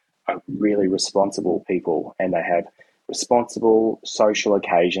alcohol are really responsible people, and they have responsible social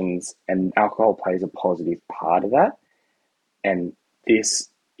occasions, and alcohol plays a positive part of that. And this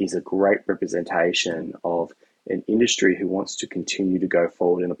is a great representation of an industry who wants to continue to go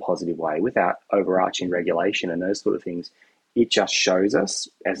forward in a positive way without overarching regulation and those sort of things. It just shows us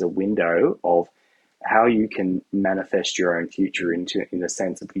as a window of how you can manifest your own future into, in the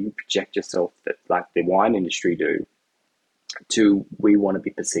sense of you project yourself, that like the wine industry do, to we want to be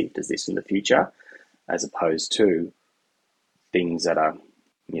perceived as this in the future, as opposed to things that are,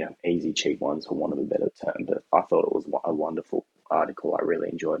 easy, cheap ones, for want of a better term. But I thought it was a wonderful article. I really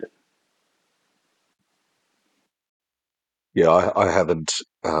enjoyed it. Yeah, I haven't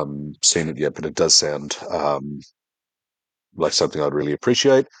seen it yet, but it does sound like something I'd really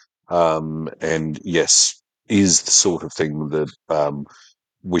appreciate. And yes, is the sort of thing that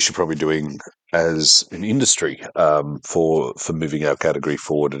we should probably be doing as an industry, for moving our category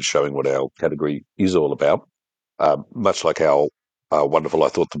forward and showing what our category is all about. Much like how wonderful I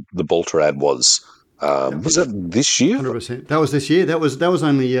thought the Bolter ad was. Yep. Was that this year? 100%. That was this year. That was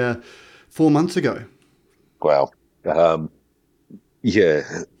only 4 months ago. Wow. Um, yeah,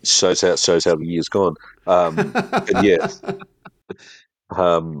 shows how the year's gone. But yeah,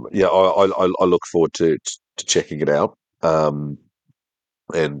 yeah, I look forward to checking it out. And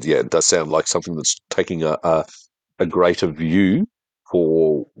yeah, it does sound like something that's taking a greater view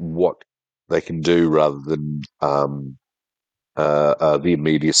for what they can do, rather than the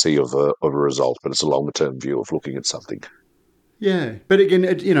immediacy of a result, but it's a longer term view of looking at something. Yeah, but again,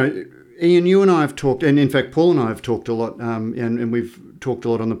 Ian, you and I have talked, and in fact, Paul and I have talked a lot, and we've talked a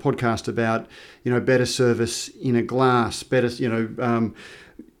lot on the podcast about, better service in a glass, better,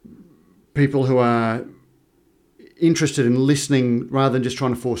 people who are interested in listening rather than just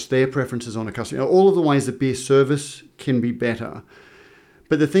trying to force their preferences on a customer. All of the ways that beer service can be better.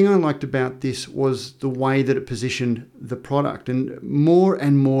 But the thing I liked about this was the way that it positioned the product. And more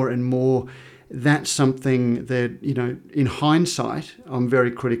and more and more, that's something that, in hindsight, I'm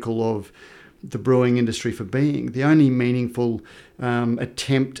very critical of the brewing industry for being. The only meaningful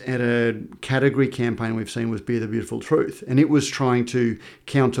attempt at a category campaign we've seen was Beer the Beautiful Truth. And it was trying to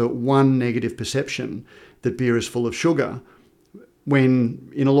counter one negative perception that beer is full of sugar,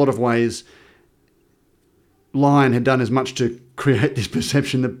 when in a lot of ways Lion had done as much to create this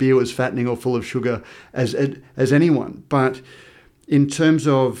perception that beer was fattening or full of sugar as anyone. But in terms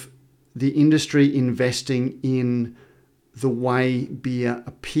of the industry investing in the way beer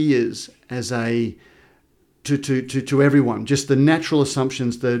appears as a to everyone, just the natural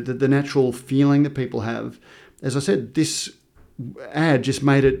assumptions, the natural feeling that people have. As I said, this ad just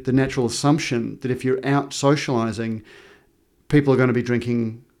made it the natural assumption that if you're out socializing, people are going to be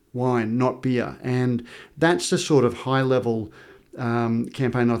drinking wine, not beer. And that's the sort of high-level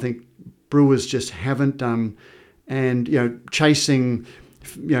campaign I think brewers just haven't done. And, chasing,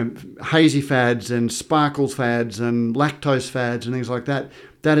 hazy fads and sparkles fads and lactose fads and things like that,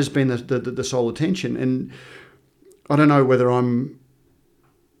 that has been the sole attention. And I don't know whether I'm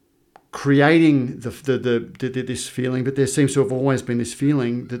creating this feeling, but there seems to have always been this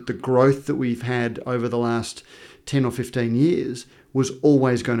feeling that the growth that we've had over the last 10 or 15 years was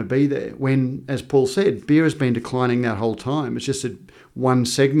always going to be there. When, as Paul said, beer has been declining that whole time. It's just that one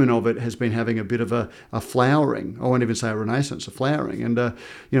segment of it has been having a bit of a flowering. I won't even say a renaissance, a flowering. And,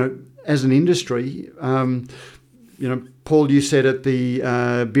 as an industry, Paul, you said at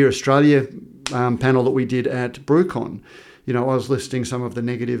the Beer Australia panel that we did at BrewCon, I was listing some of the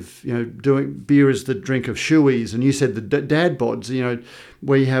negative, doing beer as the drink of shoeies, and you said the dad bods,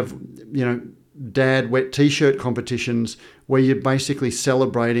 where you have, dad wet t-shirt competitions where you're basically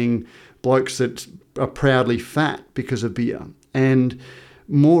celebrating blokes that are proudly fat because of beer. And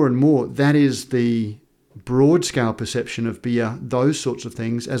more, that is the broad scale perception of beer, those sorts of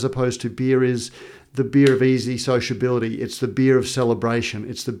things, as opposed to beer is the beer of easy sociability. It's the beer of celebration.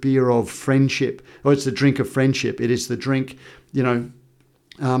 It's the beer of friendship, or it's the drink of friendship. It is the drink,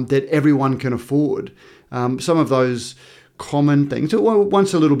 that everyone can afford. Some of those common things, well,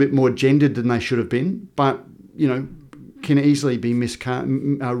 once a little bit more gendered than they should have been, but, can easily be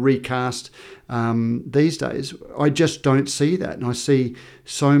recast these days. I just don't see that. And I see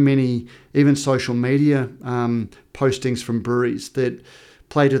so many, even social media postings from breweries that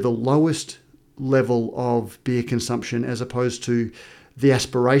play to the lowest level of beer consumption as opposed to the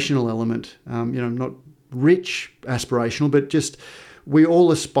aspirational element, not rich aspirational, but just we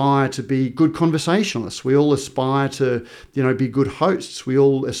all aspire to be good conversationalists. We all aspire to, be good hosts. We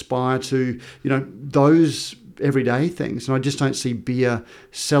all aspire to, those everyday things. And I just don't see beer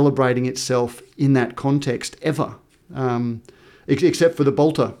celebrating itself in that context ever, except for the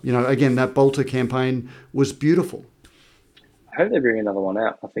Bolter. Again, that Bolter campaign was beautiful. I hope they bring another one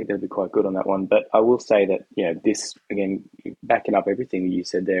out. I think they'll be quite good on that one. But I will say that, this, again, backing up everything you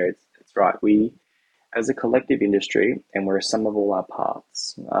said there, it's right. We, as a collective industry, and we're a sum of all our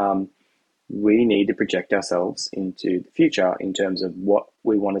parts, we need to project ourselves into the future in terms of what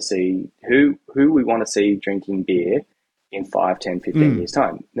we want to see, who we want to see drinking beer in 5, 10, 15 years'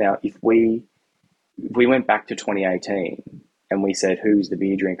 time. Now, if we went back to 2018 and we said, who's the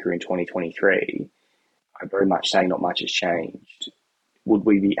beer drinker in 2023, I very much say not much has changed. Would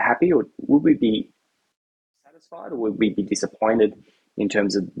we be happy, or would we be satisfied, or would we be disappointed in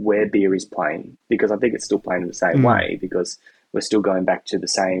terms of where beer is playing? Because I think it's still playing in the same way, because we're still going back to the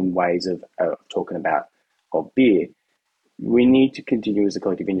same ways of talking about of beer. We need to continue as a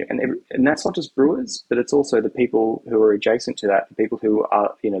collective industry, and that's not just brewers, but it's also the people who are adjacent to that, the people who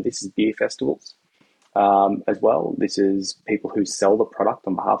are, this is beer festivals as well. This is people who sell the product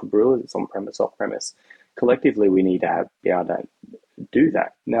on behalf of brewers. It's on premise, off premise. Collectively, we need to be able to do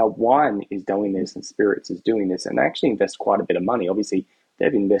that. Now, wine is doing this and spirits is doing this, and they actually invest quite a bit of money. Obviously,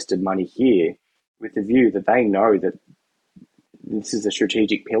 they've invested money here with the view that they know that this is a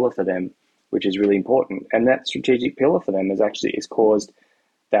strategic pillar for them, which is really important. And that strategic pillar for them is caused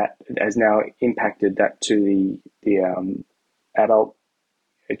that, has now impacted that to the adult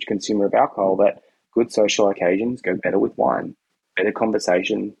consumer of alcohol, that good social occasions go better with wine, better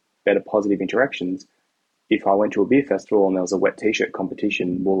conversation, better positive interactions. If I went to a beer festival and there was a wet t-shirt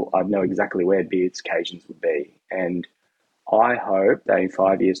competition, well, I'd know exactly where beer occasions would be. And I hope that in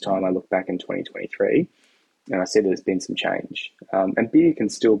 5 years' time, I look back in 2023 and I see that there's been some change. And beer can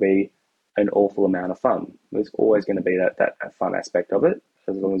still be an awful amount of fun. There's always going to be that fun aspect of it,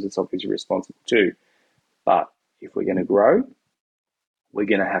 as long as it's obviously responsible too. But if we're going to grow, we're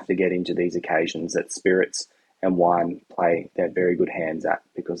going to have to get into these occasions that spirits and wine play their very good hands at,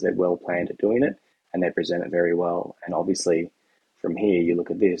 because they're well planned at doing it and they present it very well. And obviously, from here, you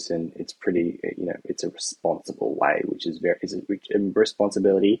look at this and it's pretty, it's a responsible way, which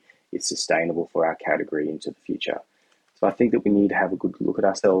responsibility is sustainable for our category into the future. So I think that we need to have a good look at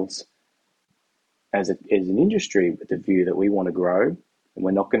ourselves as an industry with the view that we want to grow, and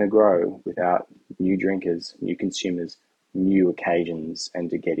we're not going to grow without new drinkers, new consumers, new occasions, and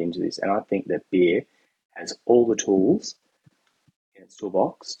to get into this. And I think that beer has all the tools in its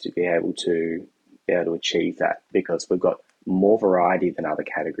toolbox to be able to achieve that, because we've got more variety than other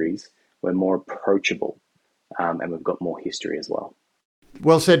categories, we're more approachable, and we've got more history as well.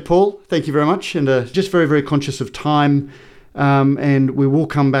 Well said, Paul. Thank you very much. And just very, very conscious of time, and we will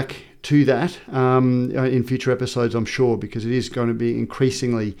come back to that in future episodes, I'm sure, because it is going to be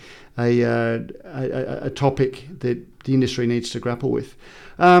increasingly a topic that the industry needs to grapple with.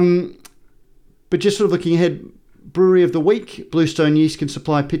 But just sort of looking ahead, Brewery of the Week, Bluestone Yeast can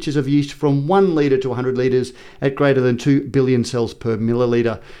supply pitchers of yeast from 1 litre to 100 litres at greater than 2 billion cells per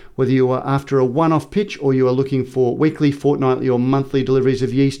milliliter. Whether you are after a one-off pitch or you are looking for weekly, fortnightly or monthly deliveries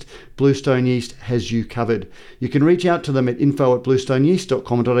of yeast, Bluestone Yeast has you covered. You can reach out to them at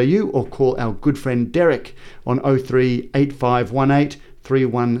info@bluestoneyeast.com.au or call our good friend Derek on 03 8518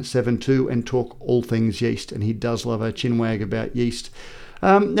 3172 and talk all things yeast. And he does love a chinwag about yeast.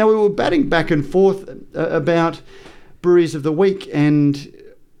 Now, we were batting back and forth about breweries of the week, and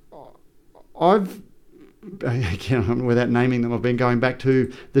again, without naming them, I've been going back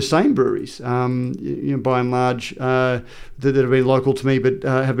to the same breweries, by and large, that have been local to me, but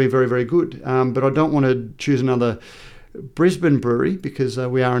have been very, very good. But I don't want to choose another Brisbane brewery because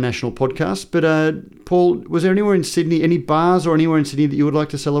we are a national podcast. But Paul, was there anywhere in Sydney, any bars or anywhere in Sydney that you would like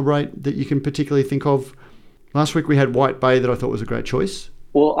to celebrate that you can particularly think of? Last week we had White Bay that I thought was a great choice.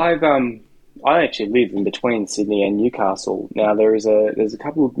 Well, I actually live in between Sydney and Newcastle. Now there's a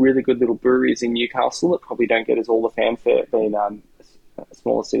couple of really good little breweries in Newcastle that probably don't get as all the fanfare, being a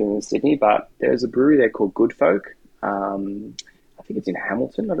smaller city than Sydney. But there's a brewery there called Good Folk. I think it's in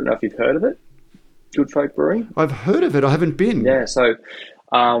Hamilton. I don't know if you've heard of it. Good Folk Brewing. I've heard of it. I haven't been. Yeah. So,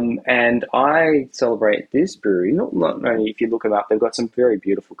 and I celebrate this brewery. Not only, if you look them up, they've got some very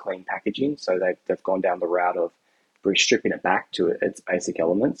beautiful, clean packaging. So they've gone down the route of stripping it back to its basic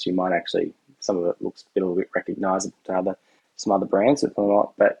elements. You might actually, some of it looks a little bit recognisable to some other brands, but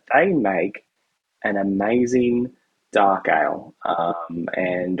not. But they make an amazing dark ale,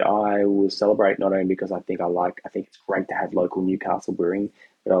 and I will celebrate not only because I think it's great to have local Newcastle brewing,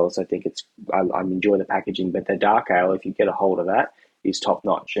 but I also think I enjoy the packaging. But the dark ale, if you get a hold of that, is top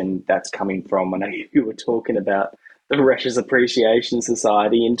notch, and that's coming from, I know you were talking about the Russia's Appreciation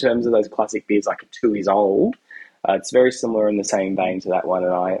Society in terms of those classic beers like a 2 years old. It's very similar in the same vein to that one,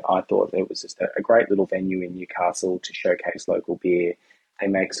 and I thought it was just a great little venue in Newcastle to showcase local beer. They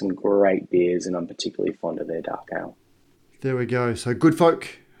make some great beers, and I'm particularly fond of their dark ale. There we go. So Good Folk.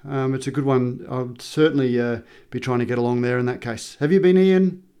 It's a good one. I'll certainly be trying to get along there in that case. Have you been,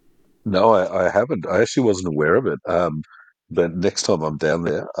 Ian? No, I haven't. I actually wasn't aware of it. But next time I'm down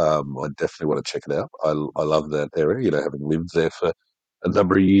there, I definitely want to check it out. I love that area, having lived there for a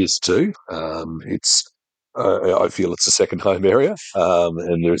number of years too. I feel it's a second home area,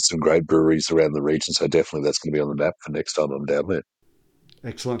 and there's some great breweries around the region. So definitely that's going to be on the map for next time I'm down there.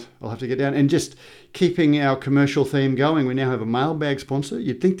 Excellent. I'll have to get down. And just keeping our commercial theme going, we now have a mailbag sponsor.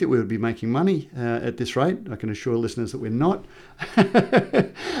 You'd think that we would be making money at this rate. I can assure listeners that we're not.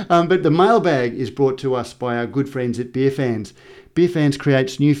 But the mailbag is brought to us by our good friends at Beer Fans. Beer Fans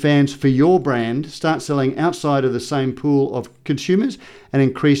creates new fans for your brand. Start selling outside of the same pool of consumers and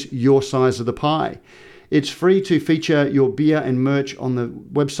increase your size of the pie. It's free to feature your beer and merch on the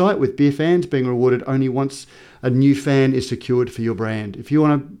website, with Beer Fans being rewarded only once a new fan is secured for your brand. If you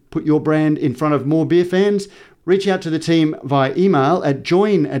want to put your brand in front of more beer fans, reach out to the team via email at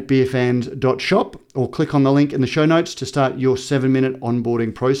join@beerfans.shop or click on the link in the show notes to start your 7-minute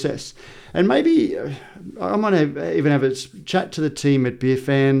onboarding process. And maybe I might even have a chat to the team at Beer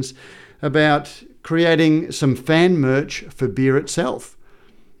Fans about creating some fan merch for beer itself.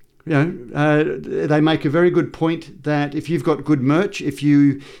 They make a very good point that if you've got good merch, if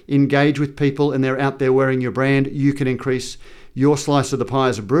you engage with people and they're out there wearing your brand, you can increase your slice of the pie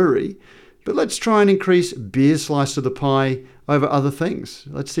as a brewery. But let's try and increase beer's slice of the pie over other things.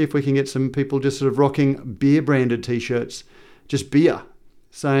 Let's see if we can get some people just sort of rocking beer branded t-shirts, just beer,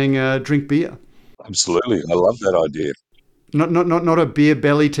 saying drink beer. Absolutely, I love that idea. Not a beer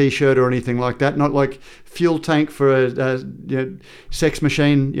belly t-shirt or anything like that. Not like fuel tank for a sex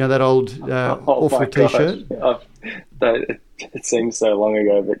machine. That old awful t-shirt. It seems so long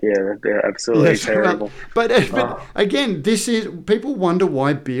ago, but yeah, they're absolutely terrible. But again, this is, people wonder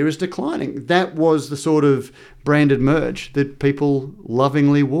why beer is declining. That was the sort of branded merch that people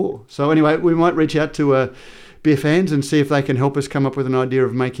lovingly wore. So anyway, we might reach out to Beer Fans and see if they can help us come up with an idea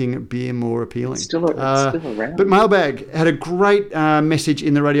of making beer more appealing. It's still around. But Mailbag had a great message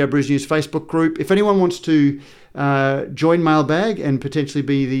in the Radio Brews News Facebook group. If anyone wants to join Mailbag and potentially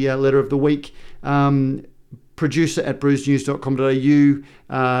be the letter of the week,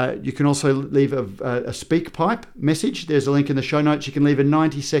 producer@brewsnews.com.au. You can also leave a speak pipe message. There's a link in the show notes. You can leave a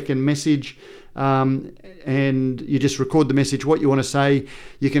 90-second message and you just record the message, what you want to say.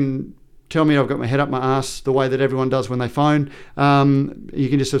 You can tell me I've got my head up my ass the way that everyone does when they phone. You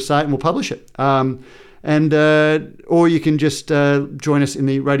can just sort of say it and we'll publish it. Or you can just join us in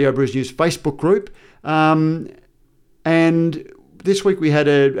the Radio Brews News Facebook group. And this week we had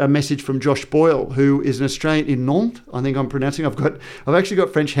a message from Josh Boyle, who is an Australian in Nantes. I think I'm pronouncing. I've actually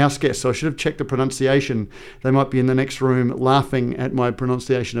got French house guests, so I should have checked the pronunciation. They might be in the next room laughing at my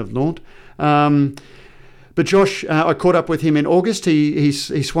pronunciation of Nantes. But Josh, I caught up with him in August. He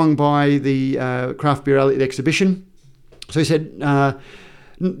swung by the Craft Beer Alley exhibition. So he said,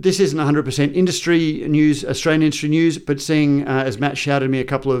 this isn't 100% industry news, Australian industry news, but seeing as Matt shouted me out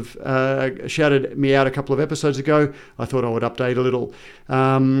a couple of episodes ago, I thought I would update a little.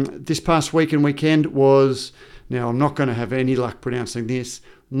 This past week and weekend was, now I'm not going to have any luck pronouncing this,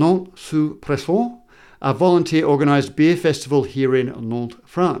 Nantes-sous-Presson, a volunteer-organised beer festival here in Nantes,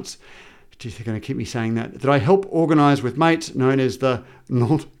 France. Geez, they're going to keep me saying that I help organise with mates, known as the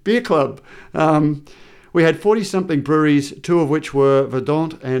Nantes Beer Club. We had 40-something breweries, 2 of which were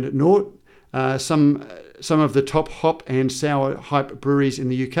Verdant and Nort, some of the top hop and sour hype breweries in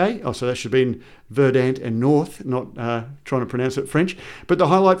the UK. Oh, so that should have been Verdant and North, not trying to pronounce it French. But the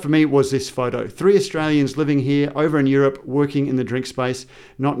highlight for me was this photo. 3 Australians living here, over in Europe, working in the drink space,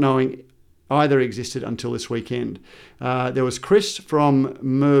 not knowing either existed until this weekend. There was Chris from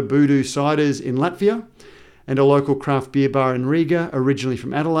Merbudu Ciders in Latvia, and a local craft beer bar in Riga, originally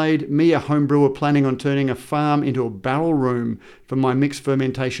from Adelaide. Me, a home brewer planning on turning a farm into a barrel room for my mixed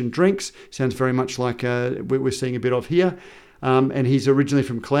fermentation drinks. Sounds very much like we're seeing a bit of here. And he's originally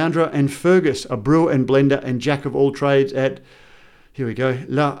from Caloundra. And Fergus, a brewer and blender and jack of all trades at, here we go,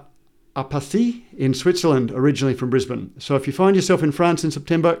 La Apathie in Switzerland, originally from Brisbane. So if you find yourself in France in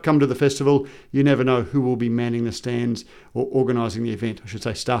September, come to the festival. You never know who will be manning the stands or organising the event. I should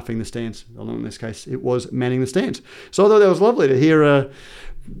say staffing the stands, although in this case it was manning the stands. So I thought that was lovely to hear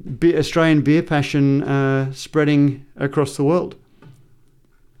Australian beer passion spreading across the world.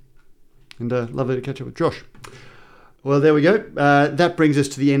 And lovely to catch up with Josh. Well, there we go. That brings us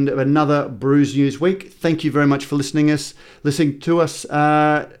to the end of another Brews News week. Thank you very much for listening to us.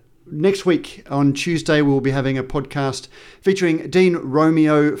 Next week on Tuesday, we'll be having a podcast featuring Dean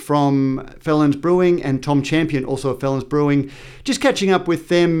Romeo from Felons Brewing and Tom Champion, also of Felons Brewing. Just catching up with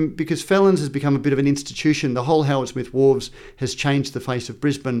them because Felons has become a bit of an institution. The whole Howard Smith Wharves has changed the face of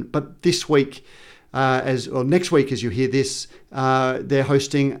Brisbane. But this week, next week, as you hear this, they're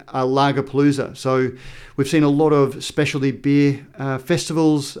hosting a Lagerpalooza. So we've seen a lot of specialty beer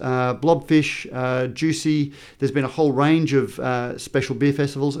festivals, Blobfish, Juicy. There's been a whole range of special beer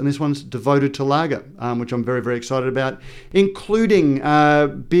festivals, and this one's devoted to lager, which I'm very, very excited about, including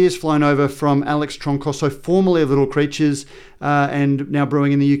beers flown over from Alex Troncoso, formerly of Little Creatures, and now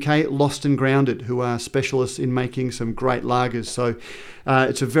brewing in the UK, Lost and Grounded, who are specialists in making some great lagers. So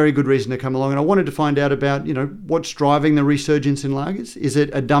it's a very good reason to come along. And I wanted to find out about, what's driving the resurgence in lagers. Is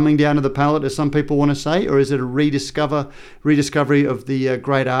it a dumbing down of the palate, as some people want to say, or is it a rediscovery of the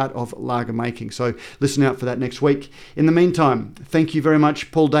great art of lager making? So listen out for that next week. In the meantime, thank you very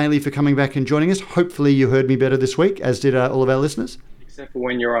much, Paul Daly, for coming back and joining us. Hopefully you heard me better this week, as did all of our listeners. Except for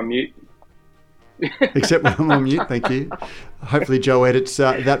when you're on mute. Except when I'm on mute, thank you. Hopefully Joe edits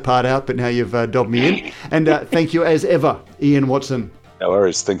that part out, but now you've dobbed me in. And thank you as ever, Ian Watson. No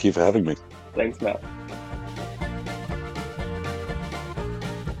worries. Thank you for having me. Thanks, Matt.